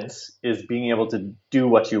 Abundance is being able to do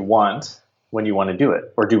what you want when you want to do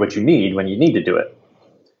it, or do what you need when you need to do it.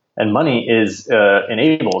 And money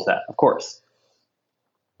enables that, of course.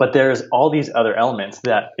 But there's all these other elements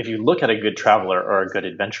that if you look at a good traveler or a good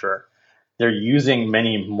adventurer, they're using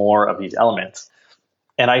many more of these elements.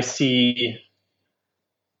 And I see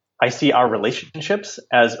our relationships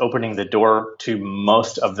as opening the door to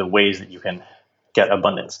most of the ways that you can get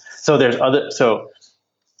abundance. So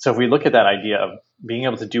if we look at that idea of being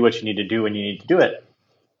able to do what you need to do when you need to do it,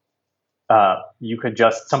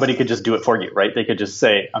 somebody could just do it for you, right? They could just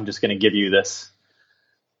say, I'm just going to give you this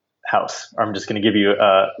house, or I'm just going to give you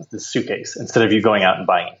this suitcase, instead of you going out and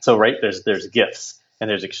buying it. So, right, there's gifts and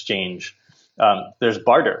there's exchange. There's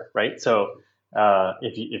barter, right? So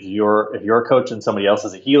if you're a coach and somebody else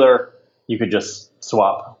is a healer, you could just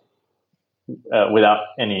swap without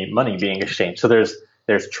any money being exchanged. So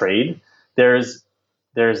there's trade, there's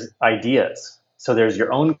ideas. So there's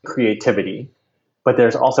your own creativity, but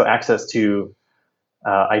there's also access to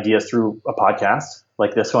ideas through a podcast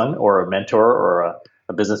like this one, or a mentor, or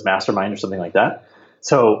a business mastermind, or something like that.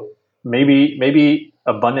 So maybe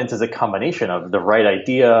abundance is a combination of the right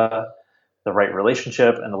idea, the right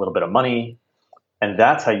relationship, and a little bit of money. And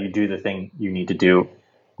that's how you do the thing you need to do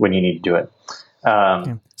when you need to do it.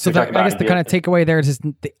 So I guess the kind of takeaway there is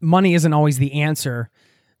money isn't always the answer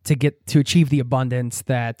to achieve the abundance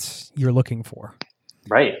that you're looking for.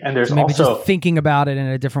 Right. And there's maybe also just thinking about it in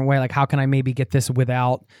a different way. Like, how can I maybe get this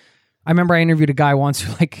without? I remember I interviewed a guy once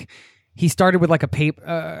who, like, he started with like a paper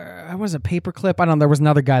clip. I don't know. There was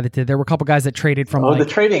another guy that did. There were a couple guys that traded from the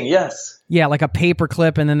trading. Yes. Yeah. Like a paper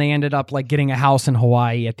clip. And then they ended up like getting a house in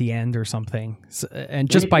Hawaii at the end or something. So, and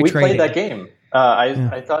just by trading. We played that game.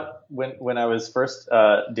 I thought when I was first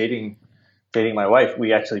dating my wife,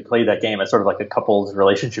 we actually played that game as sort of like a couples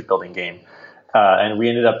relationship building game. And we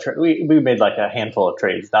ended up, we made like a handful of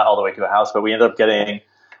trades, not all the way to a house, but we ended up getting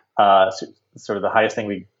sort of the highest thing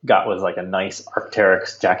we got was like a nice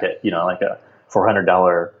Arc'teryx jacket, like a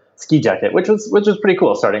 $400 ski jacket, which was pretty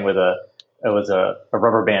cool, starting with it was a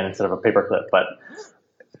rubber band instead of a paper clip. But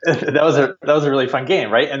that was a really fun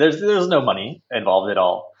game, right? And there's no money involved at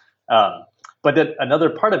all. But then another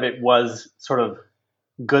part of it was sort of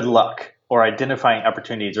good luck, or identifying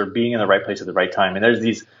opportunities, or being in the right place at the right time. And there's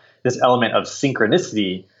this element of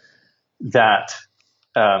synchronicity that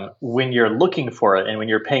when you're looking for it and when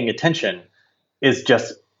you're paying attention is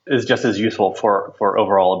just as useful for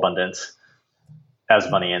overall abundance as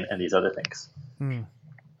money and these other things.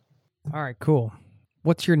 All right, cool.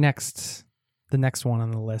 What's the next one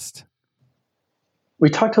on the list? We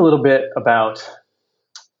talked a little bit about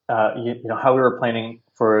how we were planning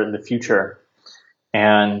for the future,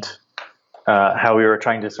 and how we were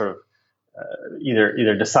trying to sort of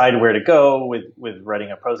either decide where to go with writing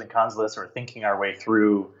a pros and cons list, or thinking our way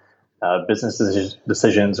through business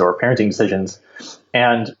decisions or parenting decisions.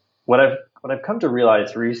 And what I've come to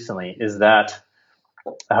realize recently is that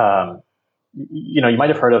you might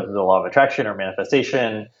have heard of the law of attraction or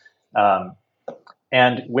manifestation,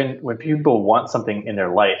 and when people want something in their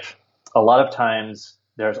life, a lot of times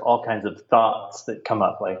there's all kinds of thoughts that come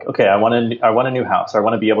up, like, okay, I want a new house, or I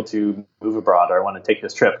want to be able to move abroad, or I want to take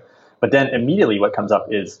this trip. But then immediately what comes up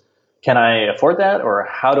is, can I afford that? Or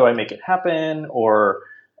how do I make it happen? Or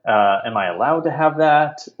am I allowed to have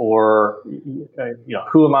that? Or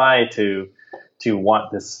who am I to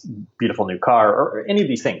want this beautiful new car, or any of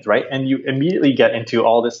these things, right? And you immediately get into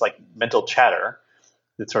all this like mental chatter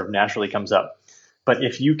that sort of naturally comes up. But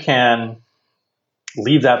if you can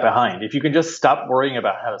leave that behind, if you can just stop worrying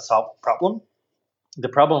about how to solve the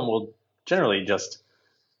problem will generally just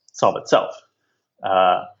solve itself.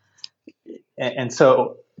 And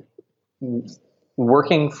so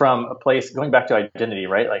working from a place, going back to identity,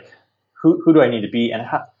 right? Like who do I need to be, and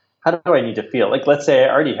how do I need to feel? Like, let's say I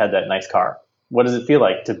already had that nice car. What does it feel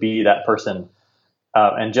like to be that person?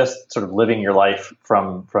 And just sort of living your life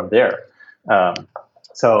from there.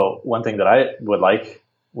 So one thing that I would like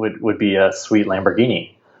would be a sweet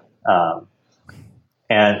Lamborghini.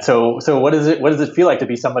 And so what does it feel like to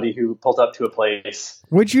be somebody who pulls up to a place?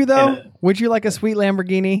 Would you though? Would you like a sweet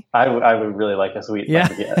Lamborghini? I would really like a sweet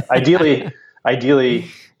Lamborghini. Ideally,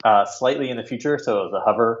 slightly in the future. So the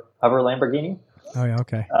hover Lamborghini. Oh yeah,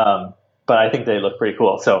 okay. But I think they look pretty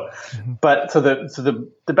cool. So, but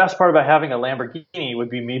the best part about having a Lamborghini would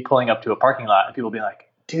be me pulling up to a parking lot and people being like,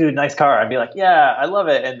 "Dude, nice car." I'd be like, "Yeah, I love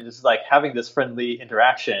it," and just like having this friendly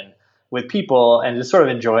interaction with people and just sort of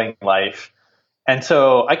enjoying life. And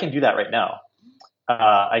so I can do that right now.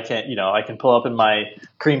 I can pull up in my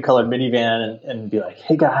cream-colored minivan and be like,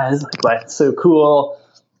 "Hey guys, like life's so cool,"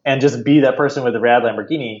 and just be that person with the rad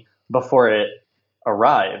Lamborghini before it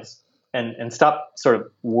arrives. And stop sort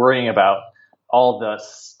of worrying about all the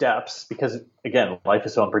steps, because again, life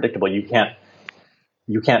is so unpredictable. You can't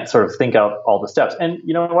sort of think out all the steps. And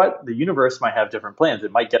you know what? The universe might have different plans.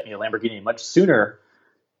 It might get me a Lamborghini much sooner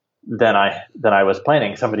than I was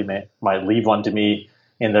planning. Somebody might leave one to me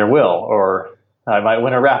in their will, or I might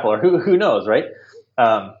win a raffle, or who knows, right?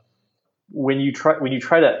 When you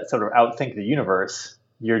try to sort of outthink the universe,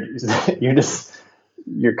 you're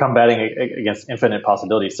combating against infinite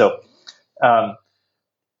possibilities. So.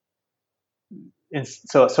 And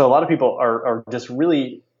so a lot of people are just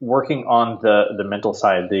really working on the mental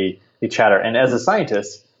side, the chatter. And as a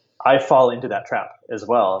scientist, I fall into that trap as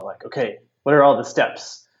well. I'm like, okay, what are all the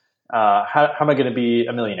steps? How am I going to be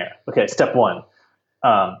a millionaire? Okay, step one.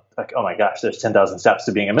 Like, oh my gosh, there's 10,000 steps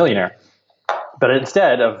to being a millionaire. But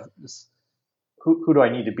instead of who do I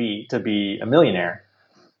need to be a millionaire?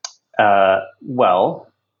 Well,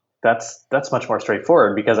 that's much more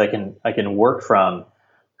straightforward, because I can work from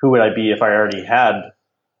who would I be if I already had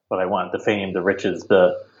what I want: the fame, the riches,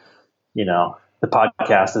 the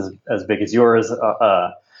podcast as big as yours,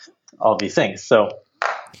 all these things. So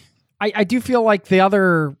I do feel like the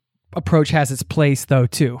other approach has its place though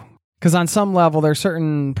too, because on some level there are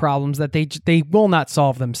certain problems that they will not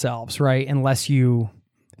solve themselves, right, unless you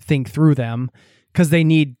think through them, because they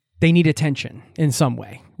need attention in some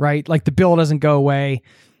way, right? Like the bill doesn't go away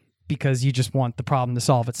because you just want the problem to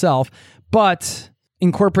solve itself. But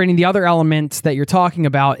incorporating the other elements that you're talking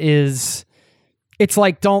about it's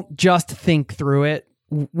like, don't just think through it.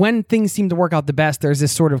 When things seem to work out the best, there's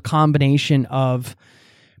this sort of combination of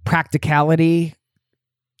practicality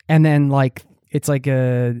and then like, it's like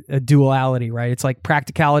a duality, right? It's like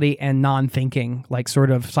practicality and non-thinking, like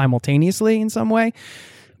sort of simultaneously in some way,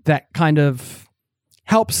 that kind of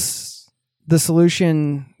helps the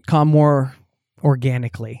solution come more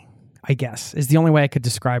organically, I guess, is the only way I could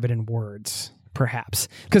describe it in words, perhaps.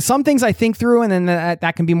 Because some things I think through, and then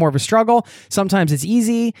that can be more of a struggle. Sometimes it's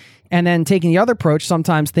easy. And then taking the other approach,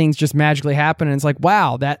 sometimes things just magically happen. And it's like,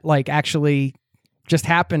 wow, that like actually just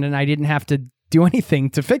happened and I didn't have to do anything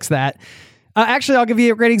to fix that. Actually, I'll give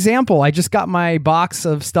you a great example. I just got my box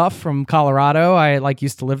of stuff from Colorado. I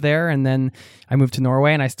used to live there, and then I moved to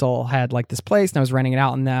Norway, and I still had like this place, and I was renting it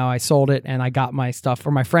out, and now I sold it, and I got my stuff,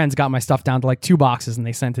 or my friends got my stuff down to like 2 boxes, and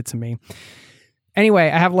they sent it to me. Anyway,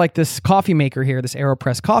 I have like this coffee maker here, this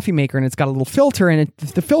AeroPress coffee maker, and it's got a little filter, and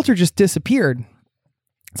the filter just disappeared.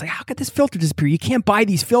 It's like, how could this filter disappear? You can't buy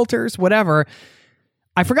these filters, whatever.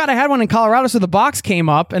 I forgot I had one in Colorado, so the box came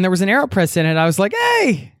up, and there was an AeroPress in it. I was like,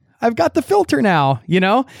 hey, I've got the filter now,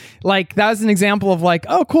 like that was an example of like,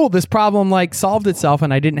 oh, cool. This problem like solved itself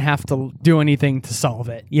and I didn't have to do anything to solve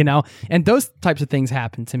it, and those types of things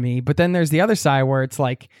happen to me. But then there's the other side where it's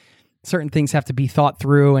like certain things have to be thought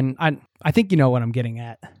through. And I think you know what I'm getting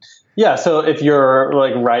at. Yeah. So if you're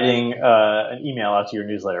like writing an email out to your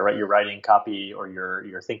newsletter, right, you're writing copy, or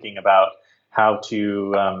you're thinking about how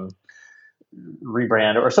to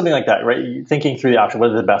rebrand or something like that, right? You're thinking through the option,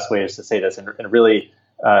 what are the best ways to say this, and really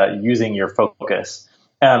using your focus.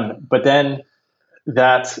 But then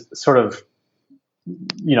that's sort of,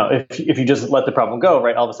 if you just let the problem go,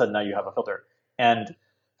 right, all of a sudden now you have a filter. And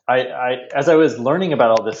I as I was learning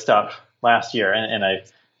about all this stuff last year, and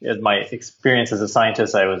as my experience as a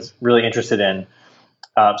scientist, I was really interested in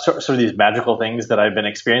sort of these magical things that I've been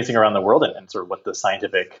experiencing around the world, and sort of what the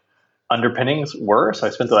scientific underpinnings were. So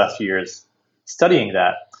I spent the last few years studying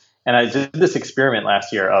that. And I did this experiment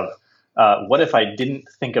last year of what if I didn't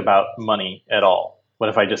think about money at all? What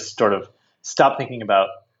if I just sort of stopped thinking about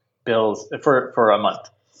bills for a month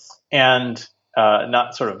and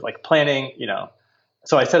not sort of like planning,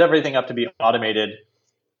 So I set everything up to be automated,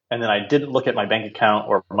 and then I didn't look at my bank account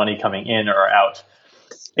or money coming in or out,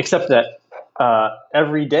 except that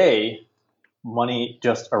every day money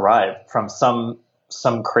just arrived from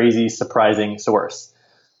some crazy, surprising source.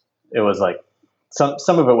 It was like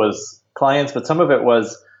some of it was clients, but some of it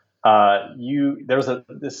was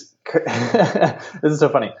this. This is so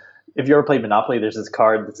funny. If you ever played Monopoly, there's this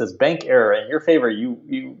card that says bank error in your favor.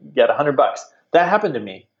 You get $100. That happened to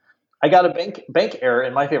me. I got a bank error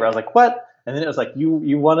in my favor. I was like, what? And then it was like,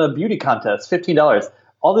 you won a beauty contest, $15.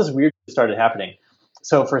 All this weird started happening.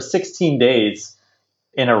 So for 16 days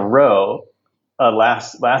in a row,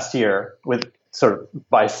 last year, with sort of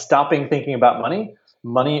by stopping thinking about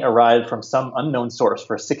money arrived from some unknown source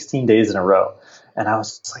for 16 days in a row. And I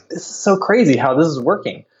was just like, this is so crazy how this is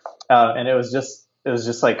working. And it was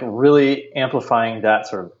just like really amplifying that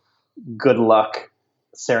sort of good luck,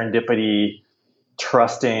 serendipity,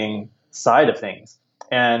 trusting side of things.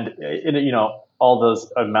 And all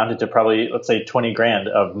those amounted to probably, let's say, 20 grand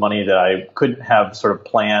of money that I couldn't have sort of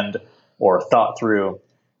planned or thought through.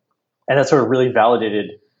 And that sort of really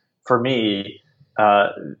validated for me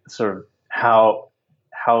sort of how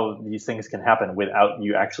these things can happen without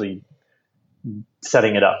you actually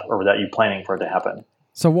setting it up or without you planning for it to happen.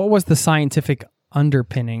 So what was the scientific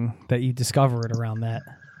underpinning that you discovered around that?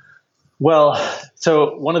 Well,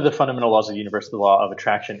 so one of the fundamental laws of the universe, the law of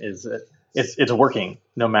attraction, is that it's working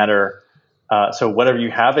no matter. So whatever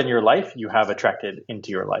you have in your life, you have attracted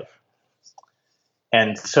into your life.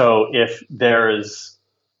 And so if there is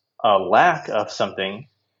a lack of something,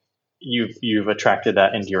 you've attracted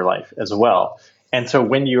that into your life as well. And so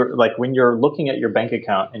when you're looking at your bank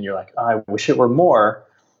account and you're like, oh, I wish it were more,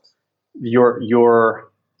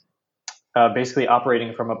 you're basically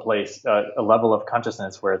operating from a place, a level of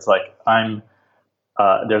consciousness where it's like,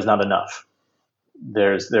 there's not enough.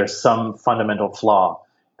 There's some fundamental flaw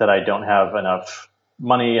that I don't have enough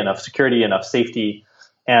money, enough security, enough safety.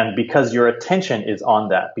 And because your attention is on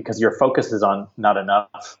that, because your focus is on not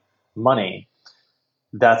enough money,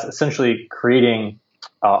 that's essentially creating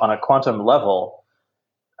on a quantum level,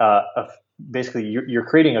 basically you're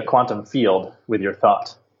creating a quantum field with your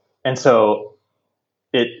thought. And so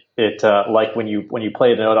it like when you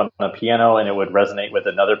play a note on a piano and it would resonate with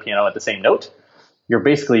another piano at the same note, you're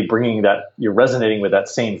basically you're resonating with that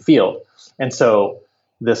same field. And so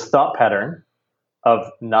this thought pattern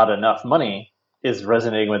of not enough money is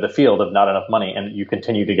resonating with the field of not enough money, and you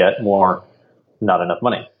continue to get more not enough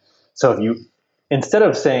money. So if you,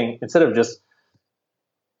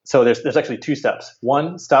 so there's actually two steps.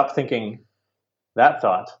 One, stop thinking that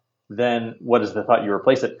thought. Then what is the thought you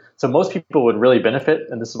replace it? So most people would really benefit,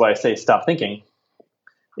 and this is why I say stop thinking.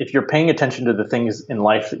 If you're paying attention to the things in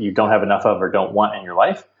life that you don't have enough of or don't want in your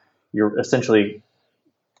life, you're essentially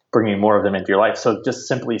bringing more of them into your life. So just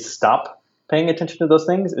simply stop paying attention to those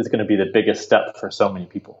things is going to be the biggest step for so many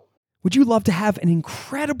people. Would you love to have an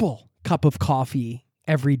incredible cup of coffee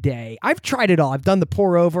every day? I've tried it all. I've done the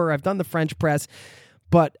pour over, I've done the French press,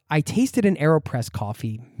 but I tasted an AeroPress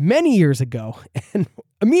coffee many years ago, and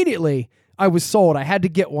immediately I was sold. I had to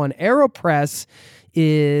get one. AeroPress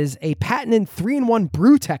is a patented 3-in-1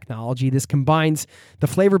 brew technology. This combines the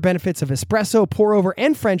flavor benefits of espresso, pour over,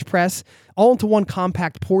 and French press all into one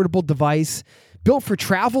compact portable device built for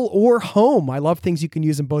travel or home. I love things you can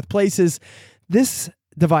use in both places. This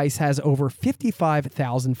device has over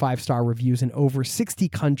 55,000 5-star reviews in over 60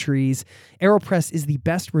 countries. AeroPress is the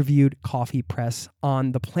best reviewed coffee press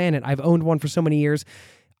on the planet. I've owned one for so many years.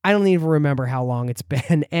 I don't even remember how long it's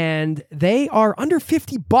been, and they are under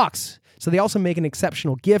 $50. So they also make an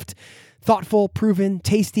exceptional gift. Thoughtful, proven,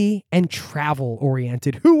 tasty, and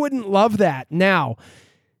travel-oriented. Who wouldn't love that? Now,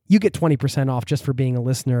 you get 20% off just for being a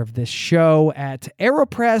listener of this show at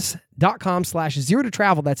aeropress.com/zero to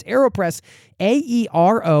travel. That's AeroPress,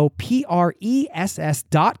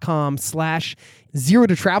 AeroPress.com/zero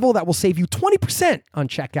to travel. That will save you 20% on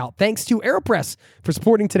checkout. Thanks to AeroPress for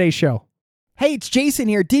supporting today's show. Hey, it's Jason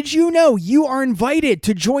here. Did you know you are invited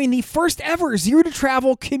to join the first ever Zero to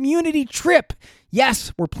Travel community trip?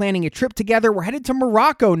 Yes, we're planning a trip together. We're headed to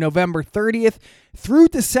Morocco November 30th through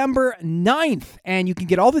December 9th. And you can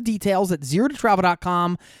get all the details at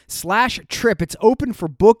zerototravel.com/trip. It's open for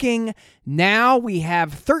booking now. We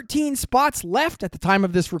have 13 spots left at the time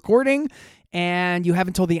of this recording, and you have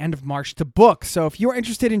until the end of March to book. So if you're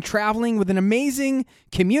interested in traveling with an amazing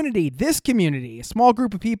community, this community, a small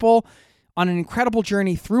group of people on an incredible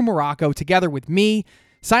journey through Morocco together with me,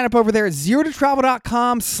 Sign up over there at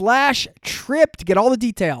zerototravel.com/trip to get all the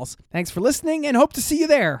details. Thanks for listening and hope to see you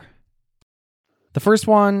there. The first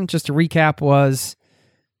one, just to recap, was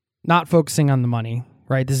not focusing on the money,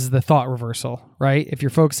 right? This is the thought reversal, right? If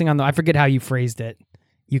you're focusing on I forget how you phrased it.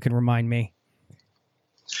 You can remind me.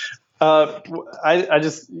 I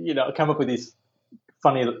just, come up with these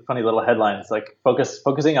funny little headlines like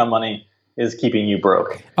focusing on money is keeping you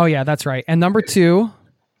broke. Oh yeah, that's right. And number 2,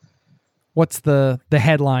 what's the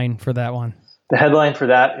headline for that one? The headline for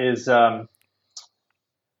that is,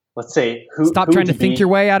 let's say, stop trying to think your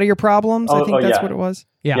way out of your problems. I think that's what it was.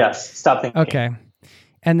 Yeah. Yes. Stop thinking. Okay.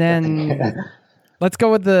 And then let's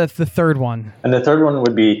go with the third one. And the third one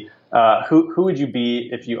would be, who would you be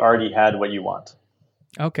if you already had what you want?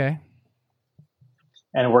 Okay.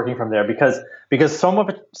 And working from there, because so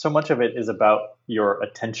much of it is about your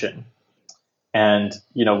attention. And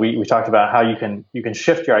we talked about how you can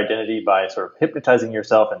shift your identity by sort of hypnotizing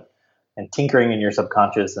yourself and tinkering in your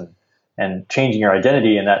subconscious and changing your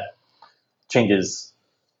identity, and that changes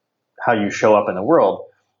how you show up in the world.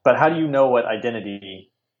 But how do you know what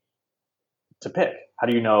identity to pick? How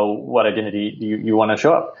do you know what identity you want to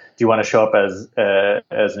show up? Do you want to show up as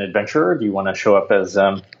an adventurer? Do you want to show up as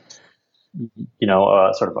sort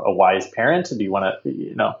of a wise parent? Do you want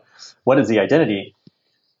to what is the identity?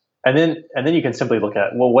 And then you can simply look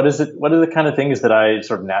at, well, what are the kind of things that I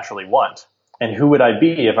sort of naturally want? And who would I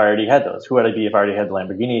be if I already had those? Who would I be if I already had the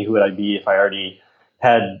Lamborghini? Who would I be if I already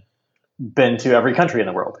had been to every country in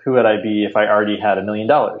the world? Who would I be if I already had $1 million?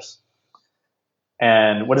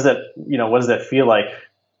 And what does that feel like?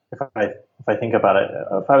 If I think about it,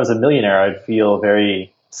 if I was a millionaire, I'd feel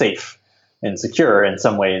very safe and secure in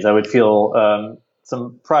some ways. I would feel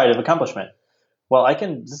some pride of accomplishment. Well, I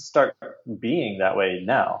can just start being that way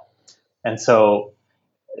now. And so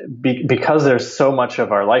because there's so much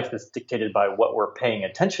of our life that's dictated by what we're paying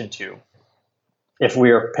attention to, if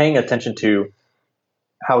we are paying attention to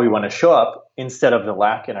how we want to show up instead of the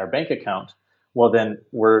lack in our bank account, well, then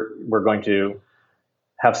we're going to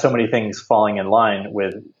have so many things falling in line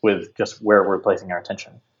with just where we're placing our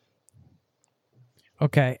attention.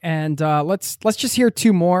 Okay, and let's just hear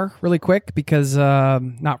 2 more really quick, because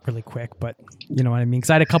not really quick, but you know what I mean. Because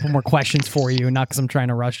I had a couple more questions for you, not because I'm trying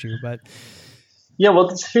to rush you, but yeah.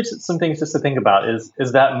 Well, here's some things just to think about. Is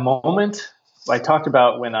that moment I talked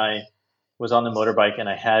about when I was on the motorbike and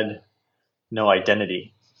I had no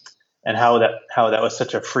identity, and how that was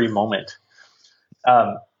such a free moment,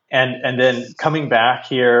 and then coming back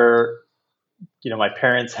here. My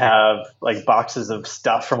parents have like boxes of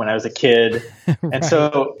stuff from when I was a kid. Right. And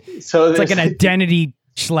so it's like an identity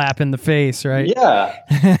slap in the face, right? Yeah.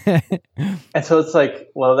 And so it's like,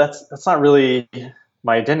 well, that's not really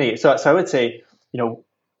my identity. So I would say,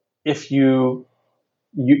 if you'll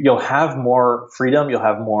have more freedom, you'll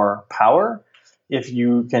have more power if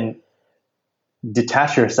you can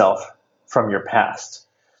detach yourself from your past.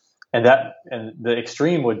 And the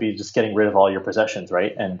extreme would be just getting rid of all your possessions,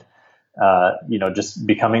 right? And just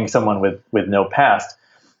becoming someone with no past.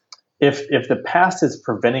 If the past is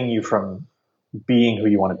preventing you from being who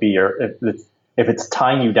you want to be, or if it's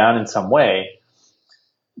tying you down in some way,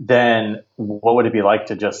 then what would it be like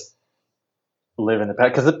to just live in the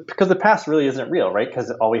past? Because the past really isn't real, right?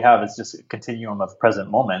 Because all we have is just a continuum of present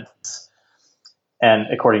moments. And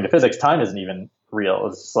according to physics, time isn't even real.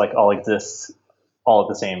 It's just like all exists all at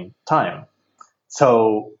the same time.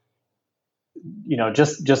 So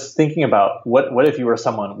just thinking about what if you were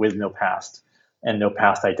someone with no past and no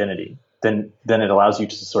past identity, then it allows you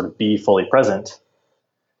to sort of be fully present.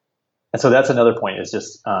 And so that's another point, is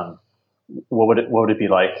just what would it be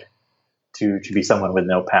like to be someone with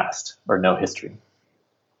no past or no history?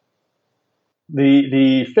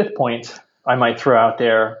 The fifth point I might throw out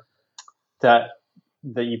there that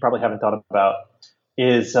you probably haven't thought about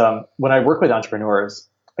is when I work with entrepreneurs,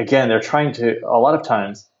 again, they're trying to a lot of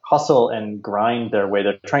times hustle and grind their way.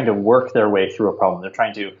 They're trying to work their way through a problem. They're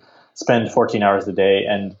trying to spend 14 hours a day.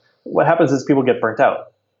 And what happens is people get burnt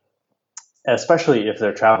out, especially if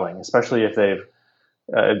they're traveling, especially if they're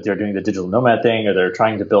doing the digital nomad thing, or they're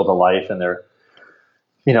trying to build a life, and they're,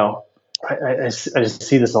 I just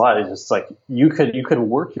see this a lot. It's just like you could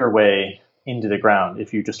work your way into the ground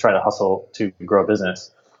if you just try to hustle to grow a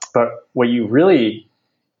business. But what you really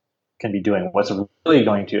can be doing, what's really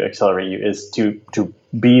going to accelerate you, is to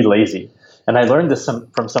be lazy. And I learned this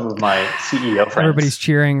from some of my CEO friends. Everybody's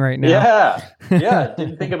cheering right now. Yeah.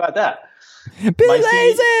 Didn't think about that. Be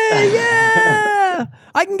lazy. Yeah.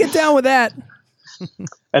 I can get down with that.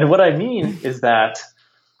 And what I mean is that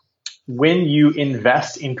when you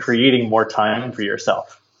invest in creating more time for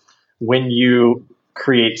yourself, when you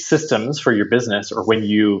create systems for your business, or when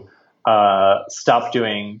you stop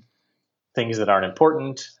doing things that aren't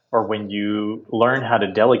important, or when you learn how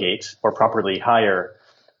to delegate or properly hire,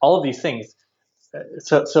 all of these things.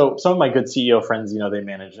 So some of my good CEO friends, they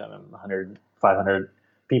manage 100, 500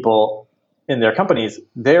 people in their companies.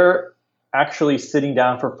 They're actually sitting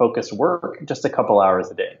down for focused work just a couple hours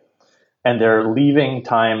a day. And they're leaving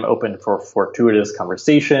time open for fortuitous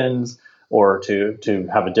conversations, or to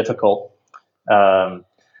have a difficult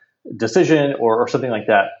decision or something like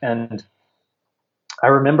that. And I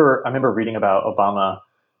remember reading about Obama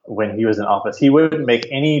when he was in office. He wouldn't make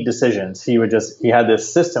any decisions. He had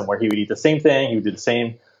this system where he would eat the same thing. He would do the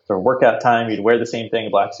same sort of workout time. He'd wear the same thing, a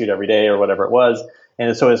black suit every day or whatever it was.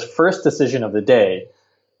 And so his first decision of the day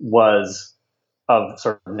was of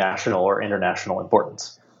sort of national or international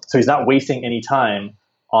importance. So he's not wasting any time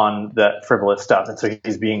on that frivolous stuff. And so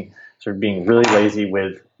he's being really lazy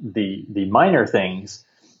with the minor things.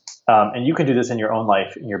 And you can do this in your own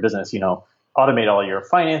life, in your business, automate all your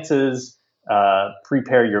finances,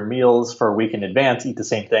 prepare your meals for a week in advance, eat the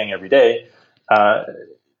same thing every day,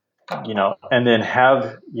 and then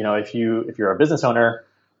have, if you're a business owner,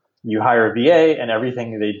 you hire a VA, and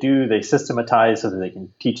everything they do, they systematize so that they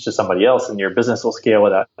can teach to somebody else, and your business will scale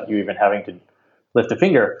without you even having to lift a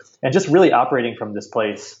finger. And just really operating from this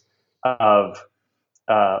place of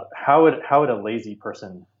how would a lazy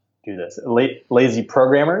person do this? Lazy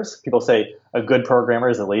programmers, people say a good programmer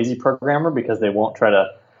is a lazy programmer because they won't try to,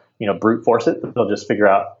 brute force it. They'll just figure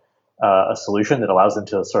out a solution that allows them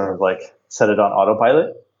to sort of like set it on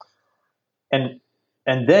autopilot.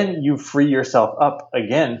 And then you free yourself up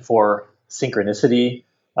again for synchronicity,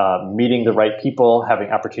 meeting the right people,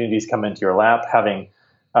 having opportunities come into your lap, having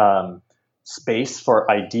space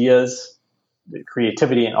for ideas,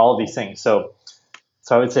 creativity, and all of these things. So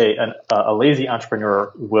I would say a lazy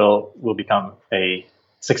entrepreneur will become a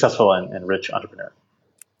successful and rich entrepreneur.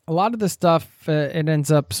 A lot of this stuff, it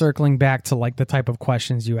ends up circling back to like the type of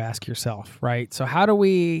questions you ask yourself, right? So how do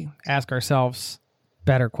we ask ourselves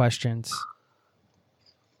better questions?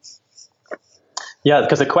 Yeah,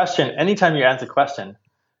 because anytime you ask a question,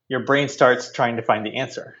 your brain starts trying to find the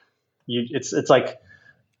answer. It's like,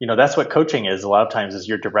 that's what coaching is a lot of times, is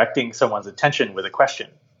you're directing someone's attention with a question.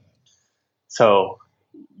 So,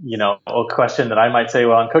 a question that I might say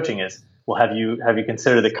while I'm coaching is, well, have you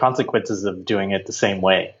considered the consequences of doing it the same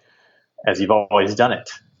way as you've always done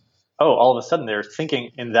it? Oh, all of a sudden they're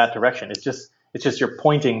thinking in that direction. It's just you're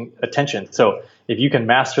pointing attention. So if you can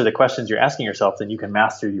master the questions you're asking yourself, then you can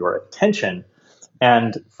master your attention.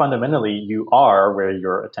 And fundamentally, you are where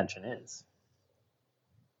your attention is.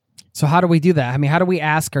 So how do we do that? I mean, how do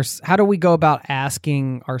we go about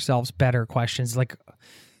asking ourselves better questions? Like,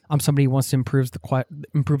 I'm somebody who wants to improve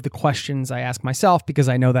the questions I ask myself because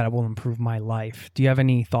I know that it will improve my life. Do you have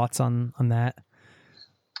any thoughts on that?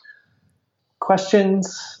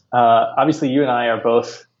 Questions. Obviously, you and I are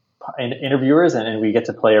both interviewers, and we get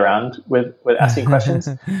to play around with asking questions.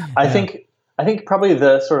 I think probably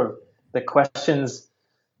the questions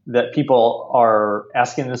that people are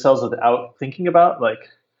asking themselves without thinking about, like,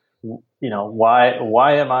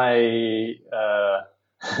 why am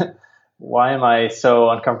I so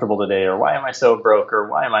uncomfortable today? Or why am I so broke? Or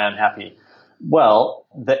why am I unhappy? Well,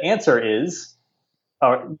 the answer is,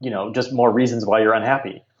 just more reasons why you're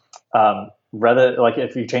unhappy. Rather, like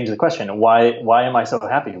if you change the question, why am I so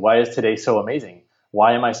happy? Why is today so amazing?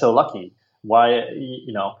 Why am I so lucky? Why,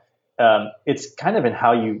 it's kind of in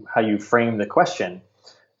how you frame the question.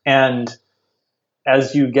 And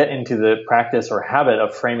as you get into the practice or habit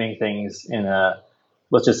of framing things in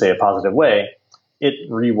let's just say a positive way,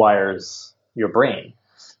 it rewires your brain.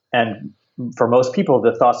 And for most people,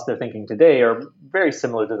 the thoughts they're thinking today are very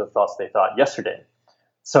similar to the thoughts they thought yesterday.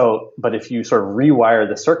 So, but if you sort of rewire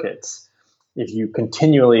the circuits, if you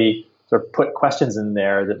continually sort of put questions in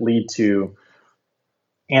there that lead to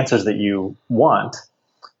answers that you want,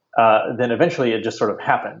 then eventually it just sort of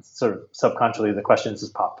happens. Sort of subconsciously, the questions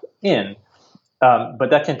just pop in. But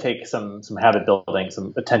that can take some habit building,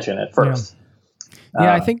 some attention at first.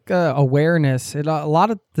 Yeah, I think awareness, a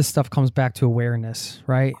lot of this stuff comes back to awareness,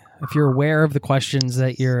 right? If you're aware of the questions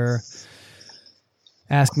that you're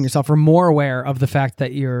asking yourself, or more aware of the fact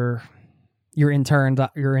that your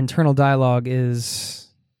internal dialogue is,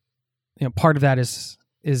 part of that is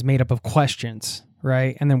made up of questions,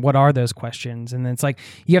 right? And then what are those questions? And then it's like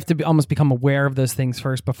you have to almost become aware of those things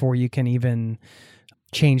first before you can even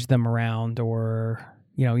change them around, or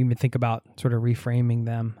even think about sort of reframing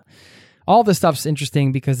them. All this stuff's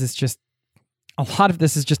interesting because it's just a lot of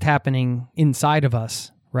this is just happening inside of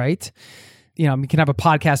us, right? We can have a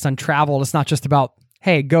podcast on travel. It's not just about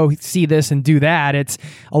hey, go see this and do that. It's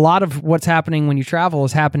a lot of what's happening when you travel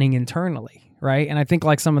is happening internally, right? And I think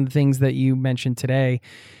like some of the things that you mentioned today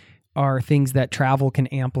are things that travel can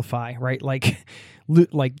amplify, right? Like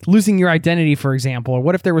losing your identity, for example, or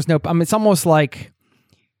what if there was no, I mean, it's almost like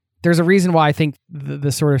there's a reason why I think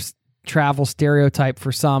the sort of travel stereotype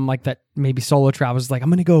for some, like that maybe solo travel is like, I'm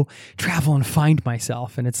going to go travel and find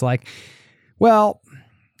myself. And it's like, well,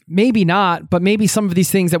 maybe not, but maybe some of these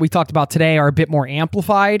things that we talked about today are a bit more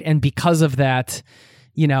amplified. And because of that,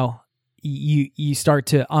 you know, you start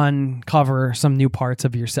to uncover some new parts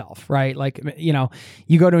of yourself, right? Like, you know,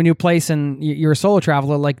 you go to a new place and you're a solo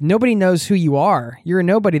traveler, like nobody knows who you are. You're a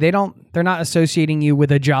nobody. They're not associating you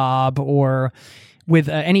with a job or with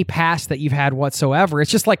any past that you've had whatsoever.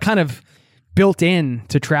 It's just like kind of built in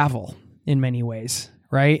to travel in many ways,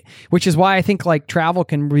 right? Which is why I think like travel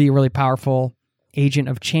can be a really powerful agent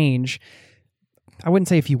of change. I wouldn't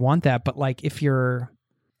say if you want that, but like if you're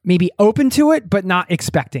maybe open to it, but not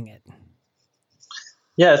expecting it.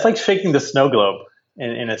 Yeah, it's like shaking the snow globe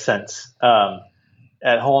in a sense.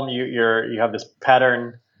 At home, you have this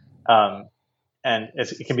pattern, and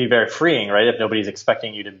it can be very freeing, right? If nobody's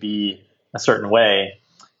expecting you to be a certain way,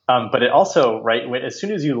 but it also, right, as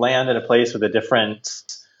soon as you land in a place with a different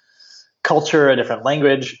culture, a different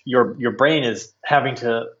language, your brain is having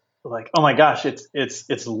to like, oh my gosh,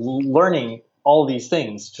 it's learning all these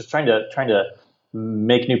things, just trying to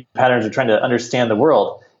make new patterns or trying to understand the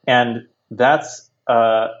world, and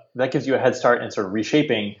that gives you a head start in sort of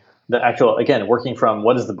reshaping the actual, again, working from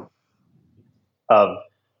what is the of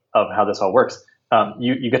how this all works.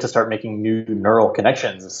 You get to start making new neural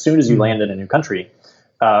connections as soon as you land in a new country,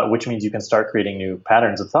 which means you can start creating new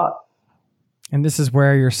patterns of thought. And this is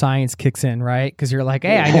where your science kicks in, right? Because you're like,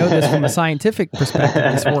 hey, I know this from a scientific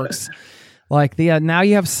perspective. This works. Like now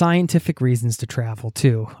you have scientific reasons to travel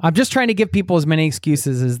too. I'm just trying to give people as many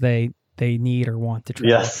excuses as they need or want to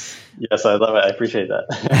travel. Yes, I love it. I appreciate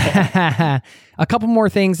that. A couple more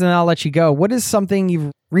things and then I'll let you go. What is something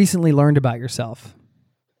you've recently learned about yourself?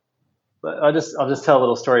 I'll just tell a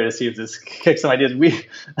little story to see if this kicks some ideas.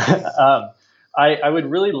 I would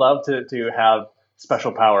really love to have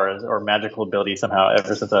special powers or magical abilities somehow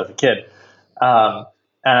ever since I was a kid. And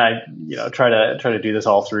I try to do this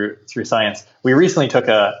all through science. We recently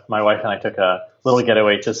my wife and I took a little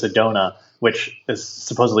getaway to Sedona, which is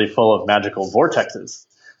supposedly full of magical vortexes,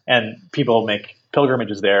 and people make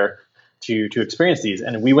pilgrimages there to experience these.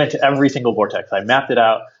 And we went to every single vortex. I mapped it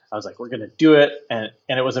out. I was like, we're going to do it. And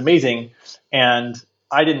it was amazing. And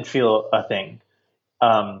I didn't feel a thing.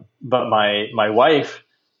 But my wife,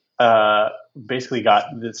 basically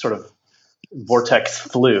got this sort of vortex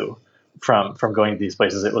flu from going to these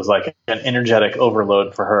places. It was like an energetic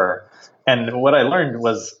overload for her. And what I learned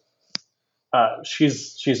was,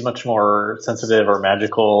 she's much more sensitive or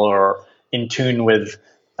magical or in tune with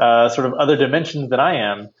sort of other dimensions than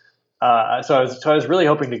I am. So I was really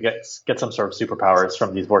hoping to get some sort of superpowers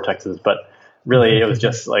from these vortexes, but really it was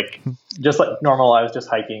just like normal. I was just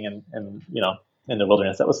hiking and in the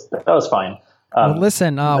wilderness. That was fine. Well,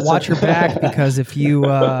 listen, watch your back, because if you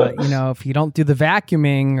if you don't do the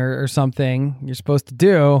vacuuming or something you're supposed to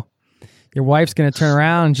do, your wife's going to turn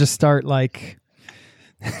around and just start like.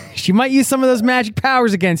 She might use some of those magic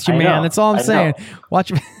powers against you, man. That's all I'm saying.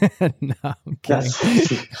 Watch. No, I'm kidding.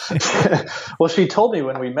 Well, she told me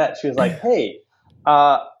when we met, she was like, hey,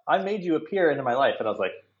 I made you appear into my life. And I was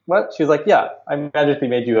like, what? She was like, yeah, I magically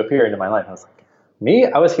made you appear into my life. I was like, me?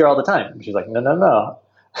 I was here all the time. And she's like, no.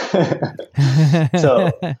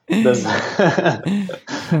 So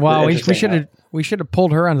wow, we should have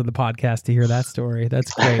pulled her onto the podcast to hear that story.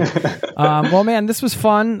 That's great. Well, man, this was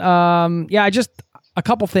fun. A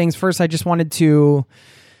couple things. First, I just wanted to,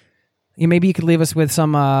 maybe you could leave us with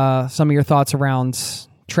some of your thoughts around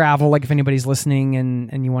travel. Like if anybody's listening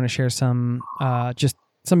and you want to share some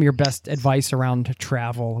of your best advice around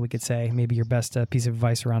travel, we could say maybe your best piece of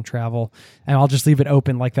advice around travel. And I'll just leave it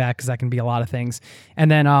open like that, because that can be a lot of things. And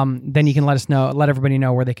then you can let everybody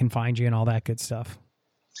know where they can find you and all that good stuff.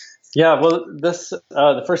 Yeah. Well,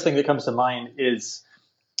 the first thing that comes to mind is,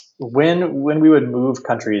 when we would move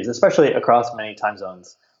countries, especially across many time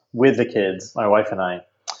zones with the kids, my wife and I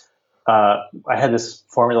had this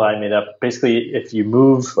formula I made up. Basically, if you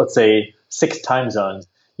move, let's say 6 time zones,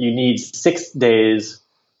 you need 6 days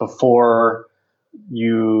before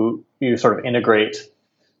you sort of integrate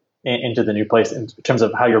into the new place in terms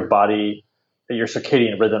of how your body, your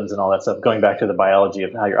circadian rhythms and all that stuff, going back to the biology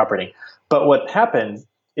of how you're operating. But what happens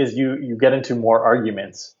is you get into more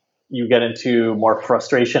arguments. You get into more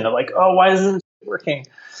frustration of like, oh, why isn't it working?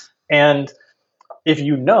 And if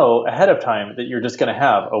you know ahead of time that you're just going to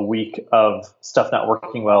have a week of stuff not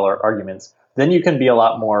working well or arguments, then you can be a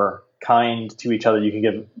lot more kind to each other. You can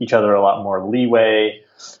give each other a lot more leeway.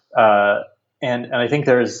 And I think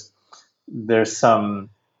there's some,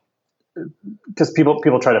 because people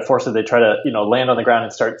try to force it. They try to, land on the ground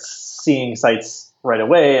and start seeing sights right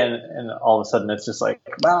away. And all of a sudden it's just like,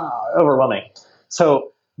 overwhelming.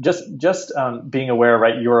 So just being aware,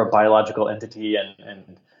 right? You're a biological entity,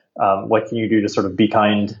 and what can you do to sort of be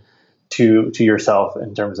kind to yourself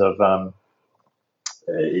in terms of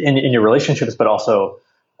in your relationships, but also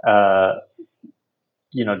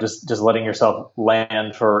just letting yourself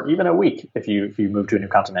land for even a week if you move to a new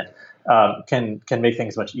continent can make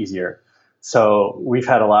things much easier. So we've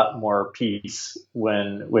had a lot more peace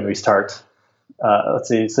when we start, let's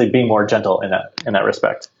say being more gentle in that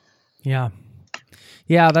respect. Yeah,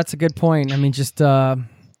 that's a good point. I mean, just kind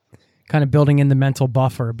of building in the mental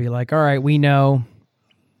buffer, be like, all right, we know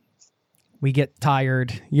we get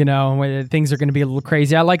tired, when things are going to be a little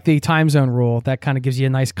crazy. I like the time zone rule. That kind of gives you a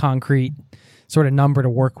nice concrete sort of number to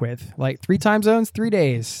work with. Like 3 time zones, 3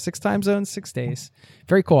 days, 6 time zones, 6 days.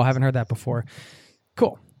 Very cool. I haven't heard that before.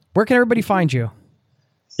 Cool. Where can everybody find you?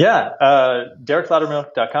 Yeah,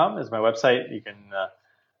 DerekLoudermilk.com is my website. You can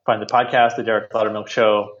find the podcast, The Derek Loudermilk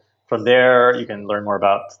Show. From there, you can learn more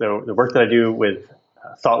about the work that I do with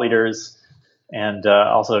thought leaders, and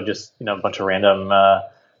also just a bunch of random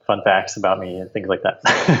fun facts about me and things like that.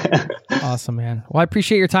 Awesome, man. Well, I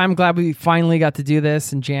appreciate your time. I'm glad we finally got to do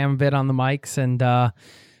this and jam a bit on the mics, and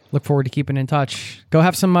look forward to keeping in touch. Go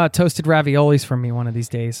have some toasted raviolis from me one of these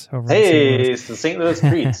days. Hey, it's the St. Louis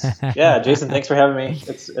treats. Yeah, Jason, thanks for having me.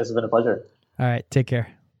 It's been a pleasure. All right, take care.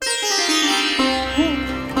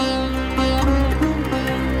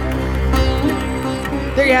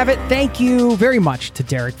 There you have it. Thank you very much to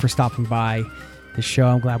Derek for stopping by the show.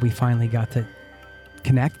 I'm glad we finally got to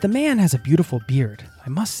connect. The man has a beautiful beard, I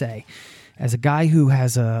must say. As a guy who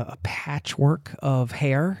has a patchwork of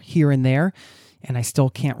hair here and there, and I still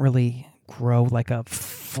can't really grow like a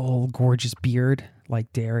full, gorgeous beard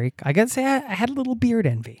like Derek, I gotta say I had a little beard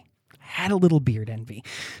envy.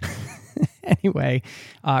 Anyway,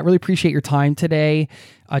 I really appreciate your time today.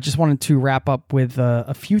 I just wanted to wrap up with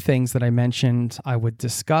a few things that I mentioned I would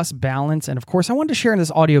discuss, balance, and of course, I wanted to share in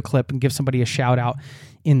this audio clip and give somebody a shout out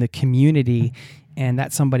in the community. And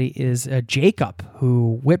that somebody is Jacob,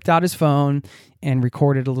 who whipped out his phone and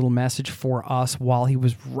recorded a little message for us while he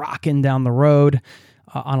was rocking down the road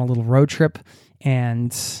on a little road trip.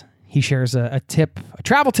 And he shares a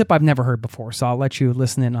travel tip I've never heard before. So I'll let you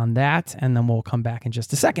listen in on that, and then we'll come back in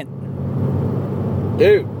just a second.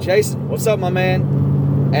 Dude, Jason, what's up, my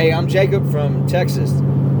man? Hey, I'm Jacob from Texas,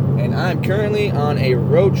 and I'm currently on a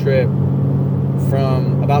road trip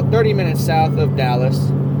from about 30 minutes south of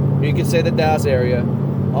Dallas. You could say the Dallas area,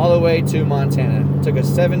 all the way to Montana. Took a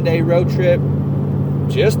 7-day road trip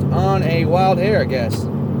just on a wild hare, I guess.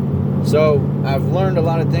 So I've learned a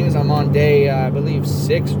lot of things. I'm on day, I believe,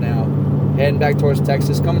 6 now, heading back towards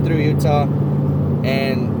Texas, coming through Utah.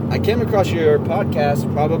 And I came across your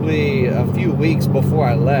podcast probably a few weeks before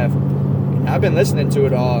I left. I've been listening to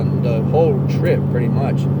it on the whole trip pretty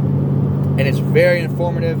much. And it's very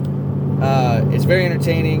informative. It's very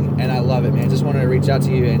entertaining, and I love it, man. Just wanted to reach out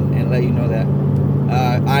to you and let you know that.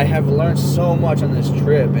 I have learned so much on this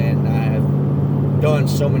trip, and I have done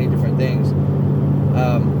so many different things.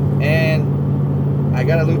 And I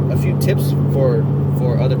got a few tips for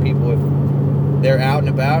other people if they're out and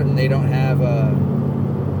about and they don't have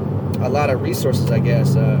a lot of resources, I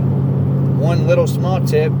guess. One little small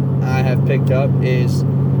tip I have picked up is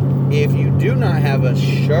if you do not have a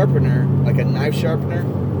sharpener, like a knife sharpener,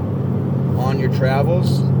 on your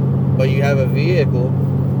travels, but you have a vehicle,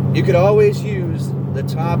 you could always use the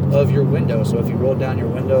top of your window. So if you roll down your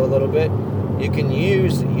window a little bit, you can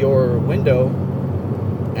use your window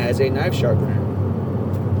as a knife sharpener,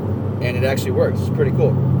 and it actually works. It's pretty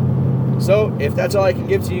cool. So if that's all I can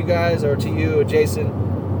give to you guys, or to you, Jason,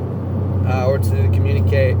 or to the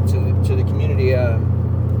community,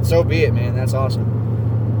 so be it, man. That's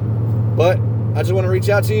awesome. But I just want to reach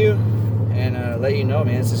out to you and let you know,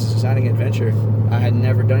 man, this is an exciting adventure. I had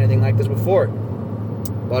never done anything like this before.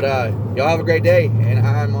 But y'all have a great day, and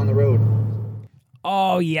I'm on the road.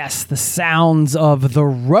 Oh, yes, the sounds of the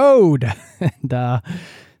road. And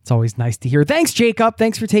it's always nice to hear. Thanks, Jacob.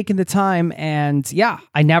 Thanks for taking the time. And yeah,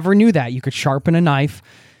 I never knew that. You could sharpen a knife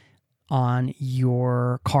on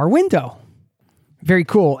your car window. Very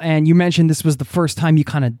cool. And you mentioned this was the first time you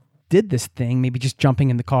kind of did this thing, maybe just jumping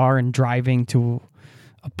in the car and driving to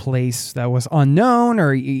a place that was unknown,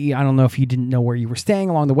 or I don't know if you didn't know where you were staying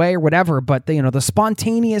along the way or whatever, but the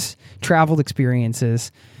spontaneous travel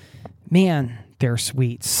experiences, man, they're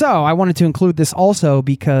sweet. So I wanted to include this also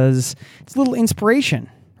because it's a little inspiration,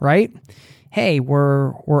 right? Hey,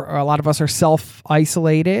 we're a lot of us are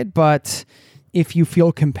self-isolated, but if you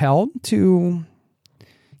feel compelled to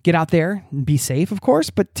get out there and be safe, of course,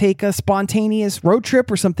 but take a spontaneous road trip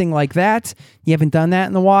or something like that. You haven't done that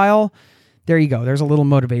in a while. There you go. There's a little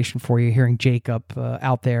motivation for you hearing Jacob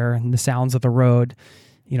out there and the sounds of the road.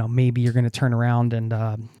 Maybe you're going to turn around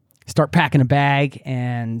and start packing a bag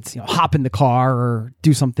and hop in the car or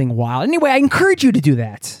do something wild. Anyway, I encourage you to do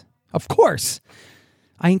that. Of course,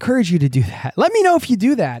 I encourage you to do that. Let me know if you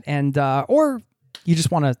do that, and or you just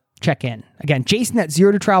want to check in. Again,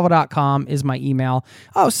 Jason@zerototravel.com is my email.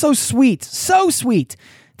 Oh, so sweet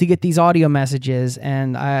to get these audio messages.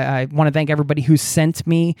 And I want to thank everybody who sent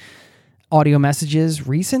me audio messages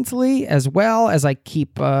recently, as well as I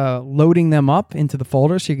keep loading them up into the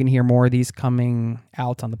folder so you can hear more of these coming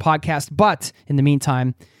out on the podcast. But in the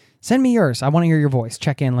meantime, send me yours. I want to hear your voice.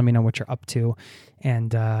 Check in. Let me know what you're up to.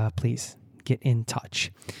 And please get in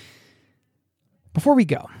touch. Before we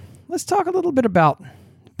go, let's talk a little bit about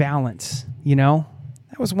balance.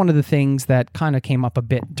 That was one of the things that kind of came up a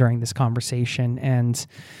bit during this conversation, and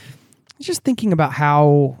just thinking about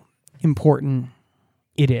how important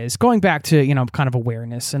it is. Going back to, kind of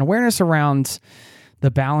awareness around the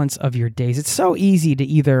balance of your days. It's so easy to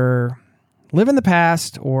either live in the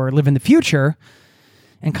past or live in the future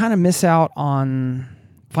and kind of miss out on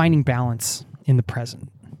finding balance in the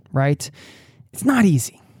present, right? It's not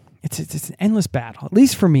easy. It's an endless battle. At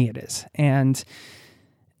least for me it is. And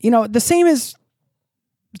the same is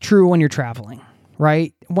true when you're traveling,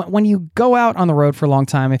 right? When you go out on the road for a long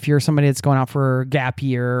time, if you're somebody that's going out for a gap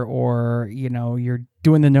year, or, you're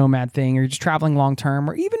doing the nomad thing, or you're just traveling long term,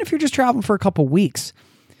 or even if you're just traveling for a couple weeks,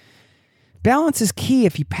 balance is key.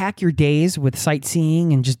 If you pack your days with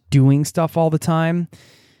sightseeing and just doing stuff all the time,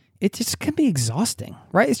 it just can be exhausting,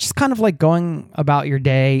 right? It's just kind of like going about your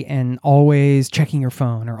day and always checking your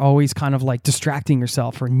phone, or always kind of like distracting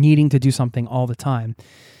yourself, or needing to do something all the time.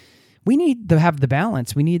 We need to have the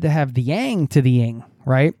balance. We need to have the yang to the yin,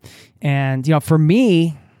 right? And, for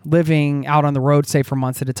me, living out on the road, say for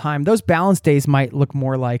months at a time, those balance days might look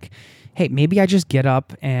more like, hey, maybe I just get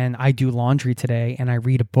up and I do laundry today and I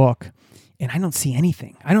read a book and I don't see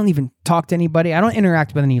anything. I don't even talk to anybody. I don't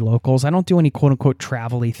interact with any locals. I don't do any quote unquote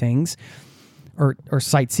travel-y things or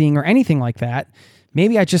sightseeing or anything like that.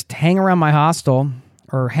 Maybe I just hang around my hostel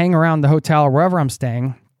or hang around the hotel or wherever I'm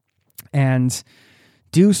staying and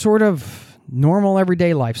do sort of normal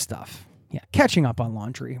everyday life stuff. Yeah, catching up on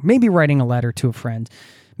laundry, maybe writing a letter to a friend,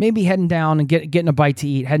 maybe heading down and getting a bite to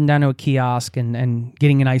eat, heading down to a kiosk and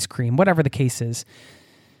getting an ice cream, whatever the case is.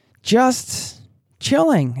 Just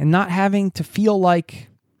chilling and not having to feel like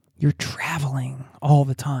you're traveling all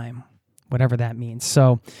the time, whatever that means.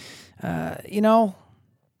 So,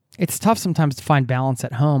 it's tough sometimes to find balance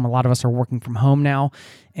at home. A lot of us are working from home now,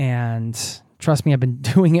 and trust me, I've been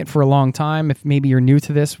doing it for a long time. If maybe you're new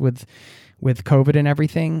to this with COVID and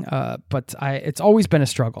everything, but it's always been a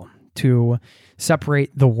struggle to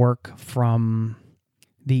separate the work from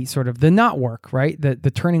the sort of the not work, right?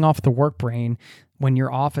 The turning off the work brain when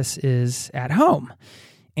your office is at home.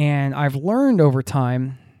 And I've learned over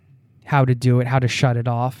time how to do it, how to shut it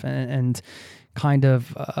off and kind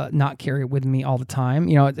of not carry it with me all the time.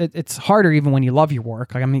 It's harder even when you love your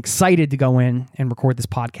work. Like, I'm excited to go in and record this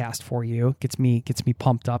podcast for you. Gets me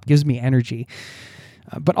pumped up, gives me energy.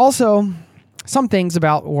 But also, some things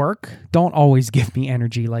about work don't always give me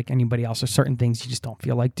energy like anybody else. There's certain things you just don't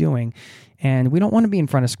feel like doing. And we don't want to be in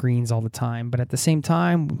front of screens all the time. But at the same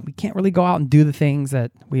time, we can't really go out and do the things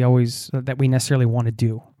that we necessarily want to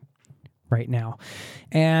do right now.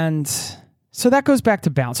 And so that goes back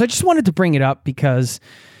to balance. So I just wanted to bring it up because,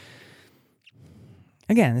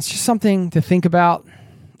 again, it's just something to think about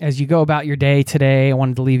as you go about your day today. I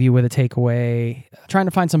wanted to leave you with a takeaway, trying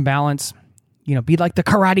to find some balance. Be like the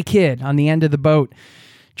Karate Kid on the end of the boat,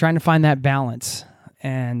 trying to find that balance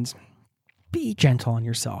and be gentle on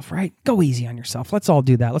yourself, right? Go easy on yourself. Let's all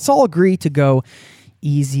do that. Let's all agree to go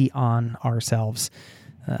easy on ourselves.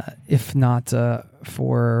 If not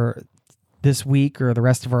for this week or the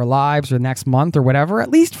rest of our lives or next month or whatever, at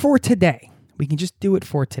least for today. We can just do it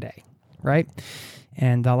for today, right?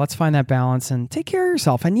 And let's find that balance and take care of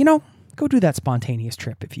yourself. And, go do that spontaneous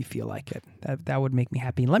trip if you feel like it. That would make me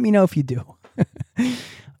happy. Let me know if you do.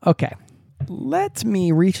 Okay. Let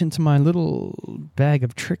me reach into my little bag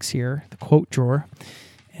of tricks here, the quote drawer,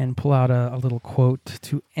 and pull out a little quote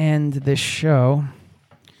to end this show.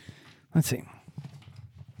 Let's see.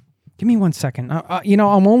 Give me 1 second.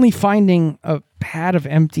 I'm only finding a pad of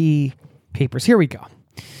empty papers. Here we go.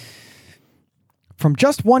 From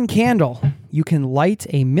just one candle, you can light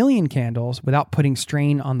 1,000,000 candles without putting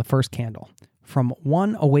strain on the first candle. From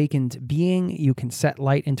one awakened being, you can set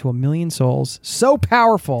light into 1,000,000 souls. So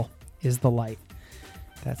powerful is the light.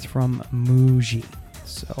 That's from Muji.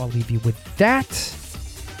 So I'll leave you with that.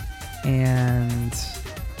 And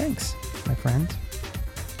thanks, my friend,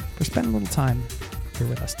 for spending a little time here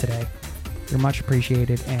with us today. You're much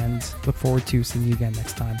appreciated, and look forward to seeing you again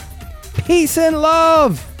next time. Peace and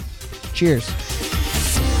love! Cheers.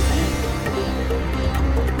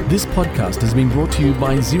 This podcast has been brought to you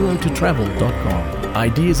by ZeroToTravel.com.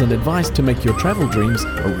 Ideas and advice to make your travel dreams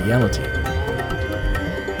a reality.